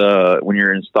 It's just when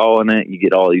you're installing it, you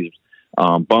get all these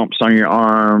bumps on your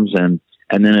arms, and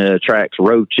then it attracts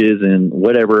roaches and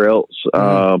whatever else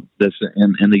that's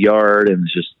in the yard, and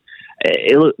it's just.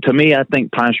 To me, I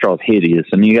think pine straw is hideous,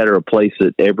 and you got to replace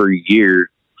it every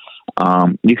year.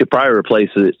 You could probably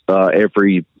replace it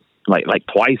every like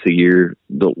twice a year.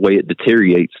 The way it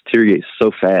deteriorates so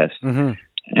fast, and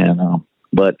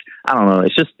but I don't know.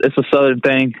 It's a southern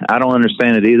thing. I don't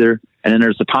understand it either. And then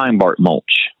there's the pine bark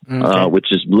mulch, which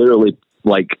is literally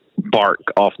like bark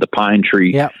off the pine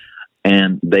tree. Yep.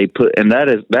 And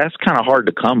that's kind of hard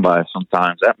to come by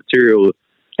sometimes. That material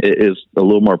is a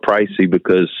little more pricey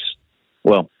because.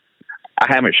 Well,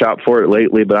 I haven't shopped for it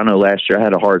lately, but I know last year I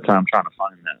had a hard time trying to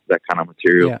find that kind of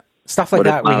material. Yeah, stuff like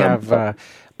that. We have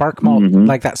bark mulch,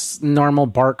 like that normal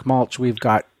bark mulch. We've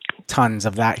got tons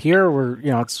of that here.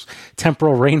 It's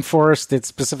temporal rainforest.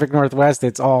 It's Pacific Northwest.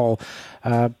 It's all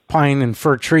pine and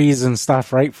fir trees and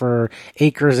stuff, right? For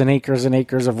acres and acres and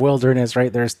acres of wilderness,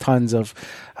 right? There's tons of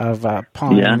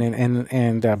pine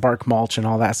and bark mulch and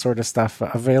all that sort of stuff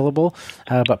available.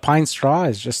 But pine straw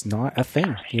is just not a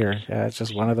thing here. It's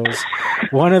just one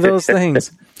of those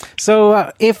things.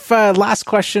 So, if last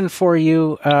question for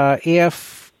you,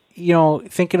 if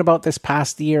thinking about this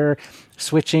past year,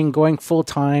 switching, going full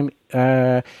time,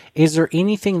 is there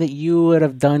anything that you would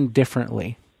have done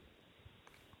differently?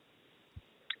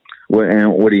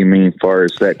 What do you mean as far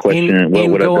as that question? What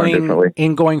would I have done differently?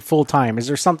 In going full time, is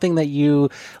there something that you,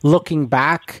 looking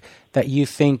back, that you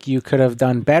think you could have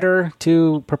done better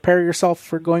to prepare yourself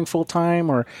for going full time,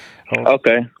 or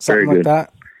okay, something very like good.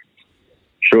 that?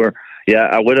 Sure. Yeah,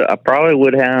 I would. I probably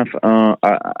would have.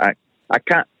 I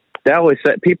can't.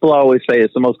 People always say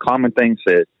it's the most common thing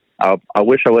said. I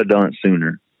wish I would have done it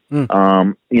sooner.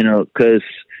 Because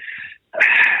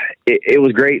it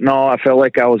was great and all. I felt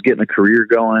like I was getting a career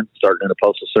going, starting in the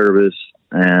Postal Service,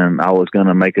 and I was going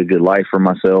to make a good life for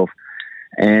myself.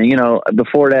 And,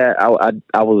 before that,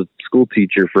 I was a school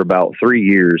teacher for about 3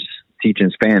 years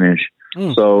teaching Spanish.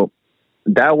 So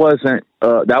that wasn't,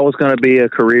 that was going to be a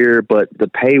career, but the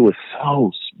pay was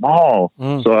so small.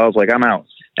 So I was like, I'm out.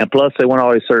 And plus they want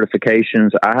all these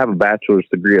certifications. I have a bachelor's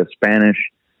degree of Spanish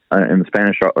in the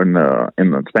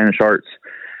Spanish arts.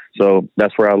 So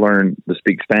that's where I learned to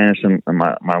speak Spanish and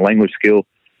my language skill.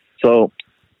 So,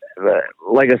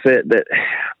 like I said, that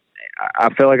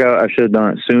I feel like I should have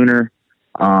done it sooner.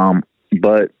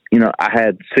 But I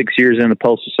had 6 years in the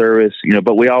Postal Service.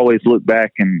 But we always look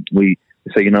back and we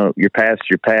say, your past is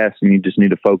your past, and you just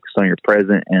need to focus on your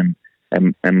present and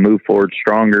move forward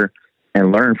stronger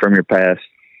and learn from your past.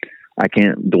 I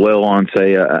can't dwell on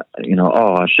say, I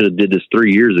should have did this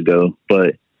 3 years ago,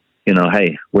 but.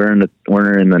 Hey, we're in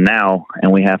the now,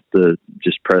 and we have to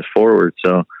just press forward.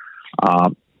 So,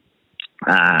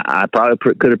 I probably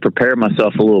could have prepared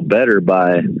myself a little better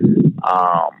by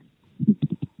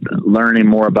learning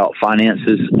more about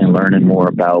finances and learning more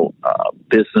about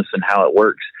business and how it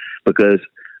works. Because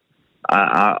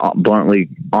I bluntly,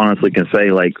 honestly, can say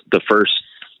like the first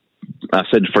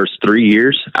 3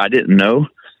 years, I didn't know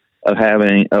of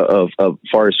having of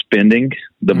far as spending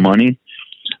the money.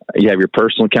 You have your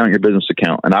personal account, your business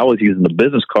account. And I was using the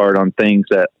business card on things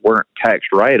that weren't tax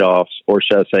write-offs, or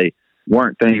should I say,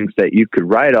 weren't things that you could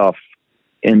write off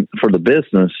for the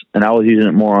business. And I was using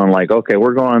it more on like, okay,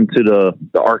 we're going to the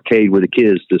arcade with the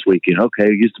kids this weekend.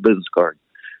 Okay, use the business card.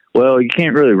 Well, you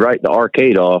can't really write the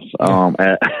arcade off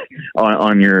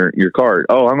on your card.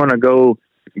 Oh, I'm going to go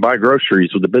buy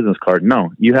groceries with a business card. No,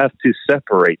 you have to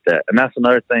separate that. And that's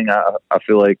another thing I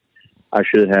feel like I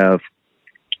should have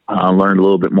learned a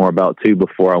little bit more about too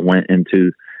before I went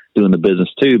into doing the business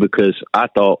too, because I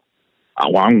thought,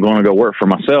 well, I'm going to go work for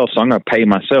myself, so I'm going to pay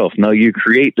myself. No, you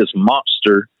create this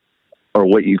monster or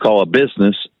what you call a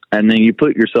business, and then you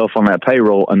put yourself on that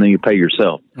payroll, and then you pay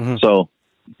yourself. Mm-hmm. So,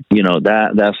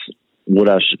 that's what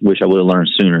I wish I would have learned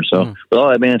sooner. So with all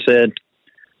that being said,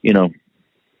 I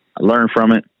learned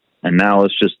from it, and now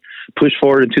let's just push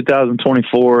forward in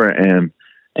 2024 and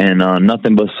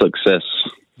nothing but success.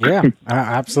 Yeah,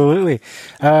 absolutely.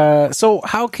 So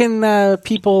how can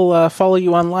people follow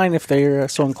you online if they're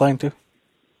so inclined to?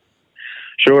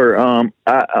 Sure. On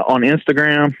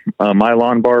Instagram, My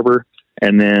Lawn Barber.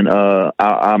 And then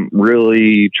I'm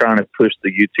really trying to push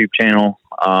the YouTube channel.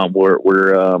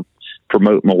 We're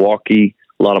promote Milwaukee,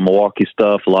 a lot of Milwaukee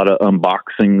stuff, a lot of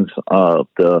unboxings for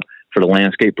the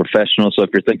landscape professional. So if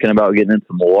you're thinking about getting into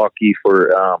Milwaukee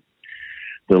for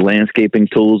the landscaping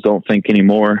tools, don't think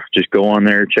anymore. Just go on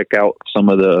there, check out some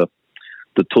of the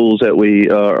tools that we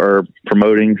are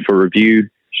promoting for review: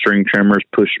 string trimmers,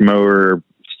 push mower,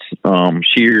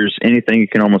 shears, anything you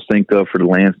can almost think of for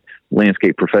the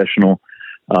landscape professional.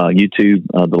 YouTube,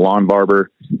 the Lawn Barber.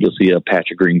 You'll see a patch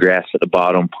of green grass at the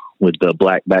bottom with the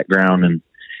black background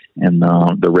and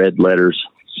the red letters.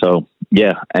 So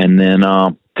yeah, and then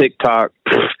TikTok,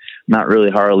 not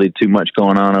really hardly too much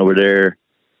going on over there,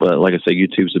 but like I said,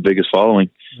 YouTube's the biggest following.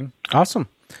 Awesome.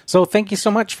 So thank you so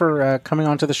much for coming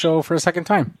on to the show for a second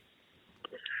time.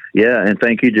 Yeah, and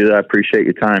thank you, Jude. I appreciate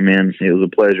your time, man. It was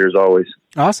a pleasure as always.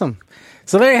 Awesome.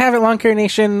 So there you have it, Lawn Care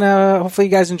Nation. Hopefully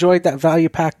you guys enjoyed that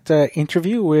value-packed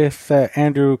interview with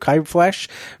Andrew Kalbfleisch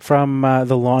from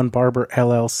the Lawn Barber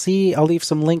LLC. I'll leave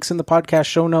some links in the podcast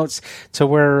show notes to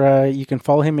where you can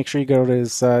follow him. Make sure you go to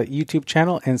his YouTube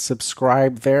channel and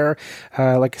subscribe there.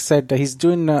 Like I said, he's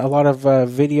doing a lot of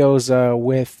videos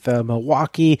with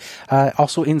Milwaukee,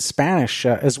 also in Spanish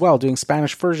as well, doing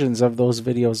Spanish versions of those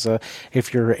videos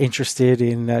if you're interested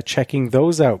in checking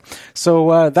those out.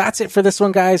 So that's it for this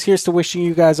one, guys. Here's to wishing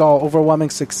you guys all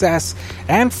overwhelming success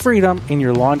and freedom in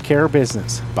your lawn care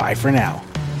business. Bye for now.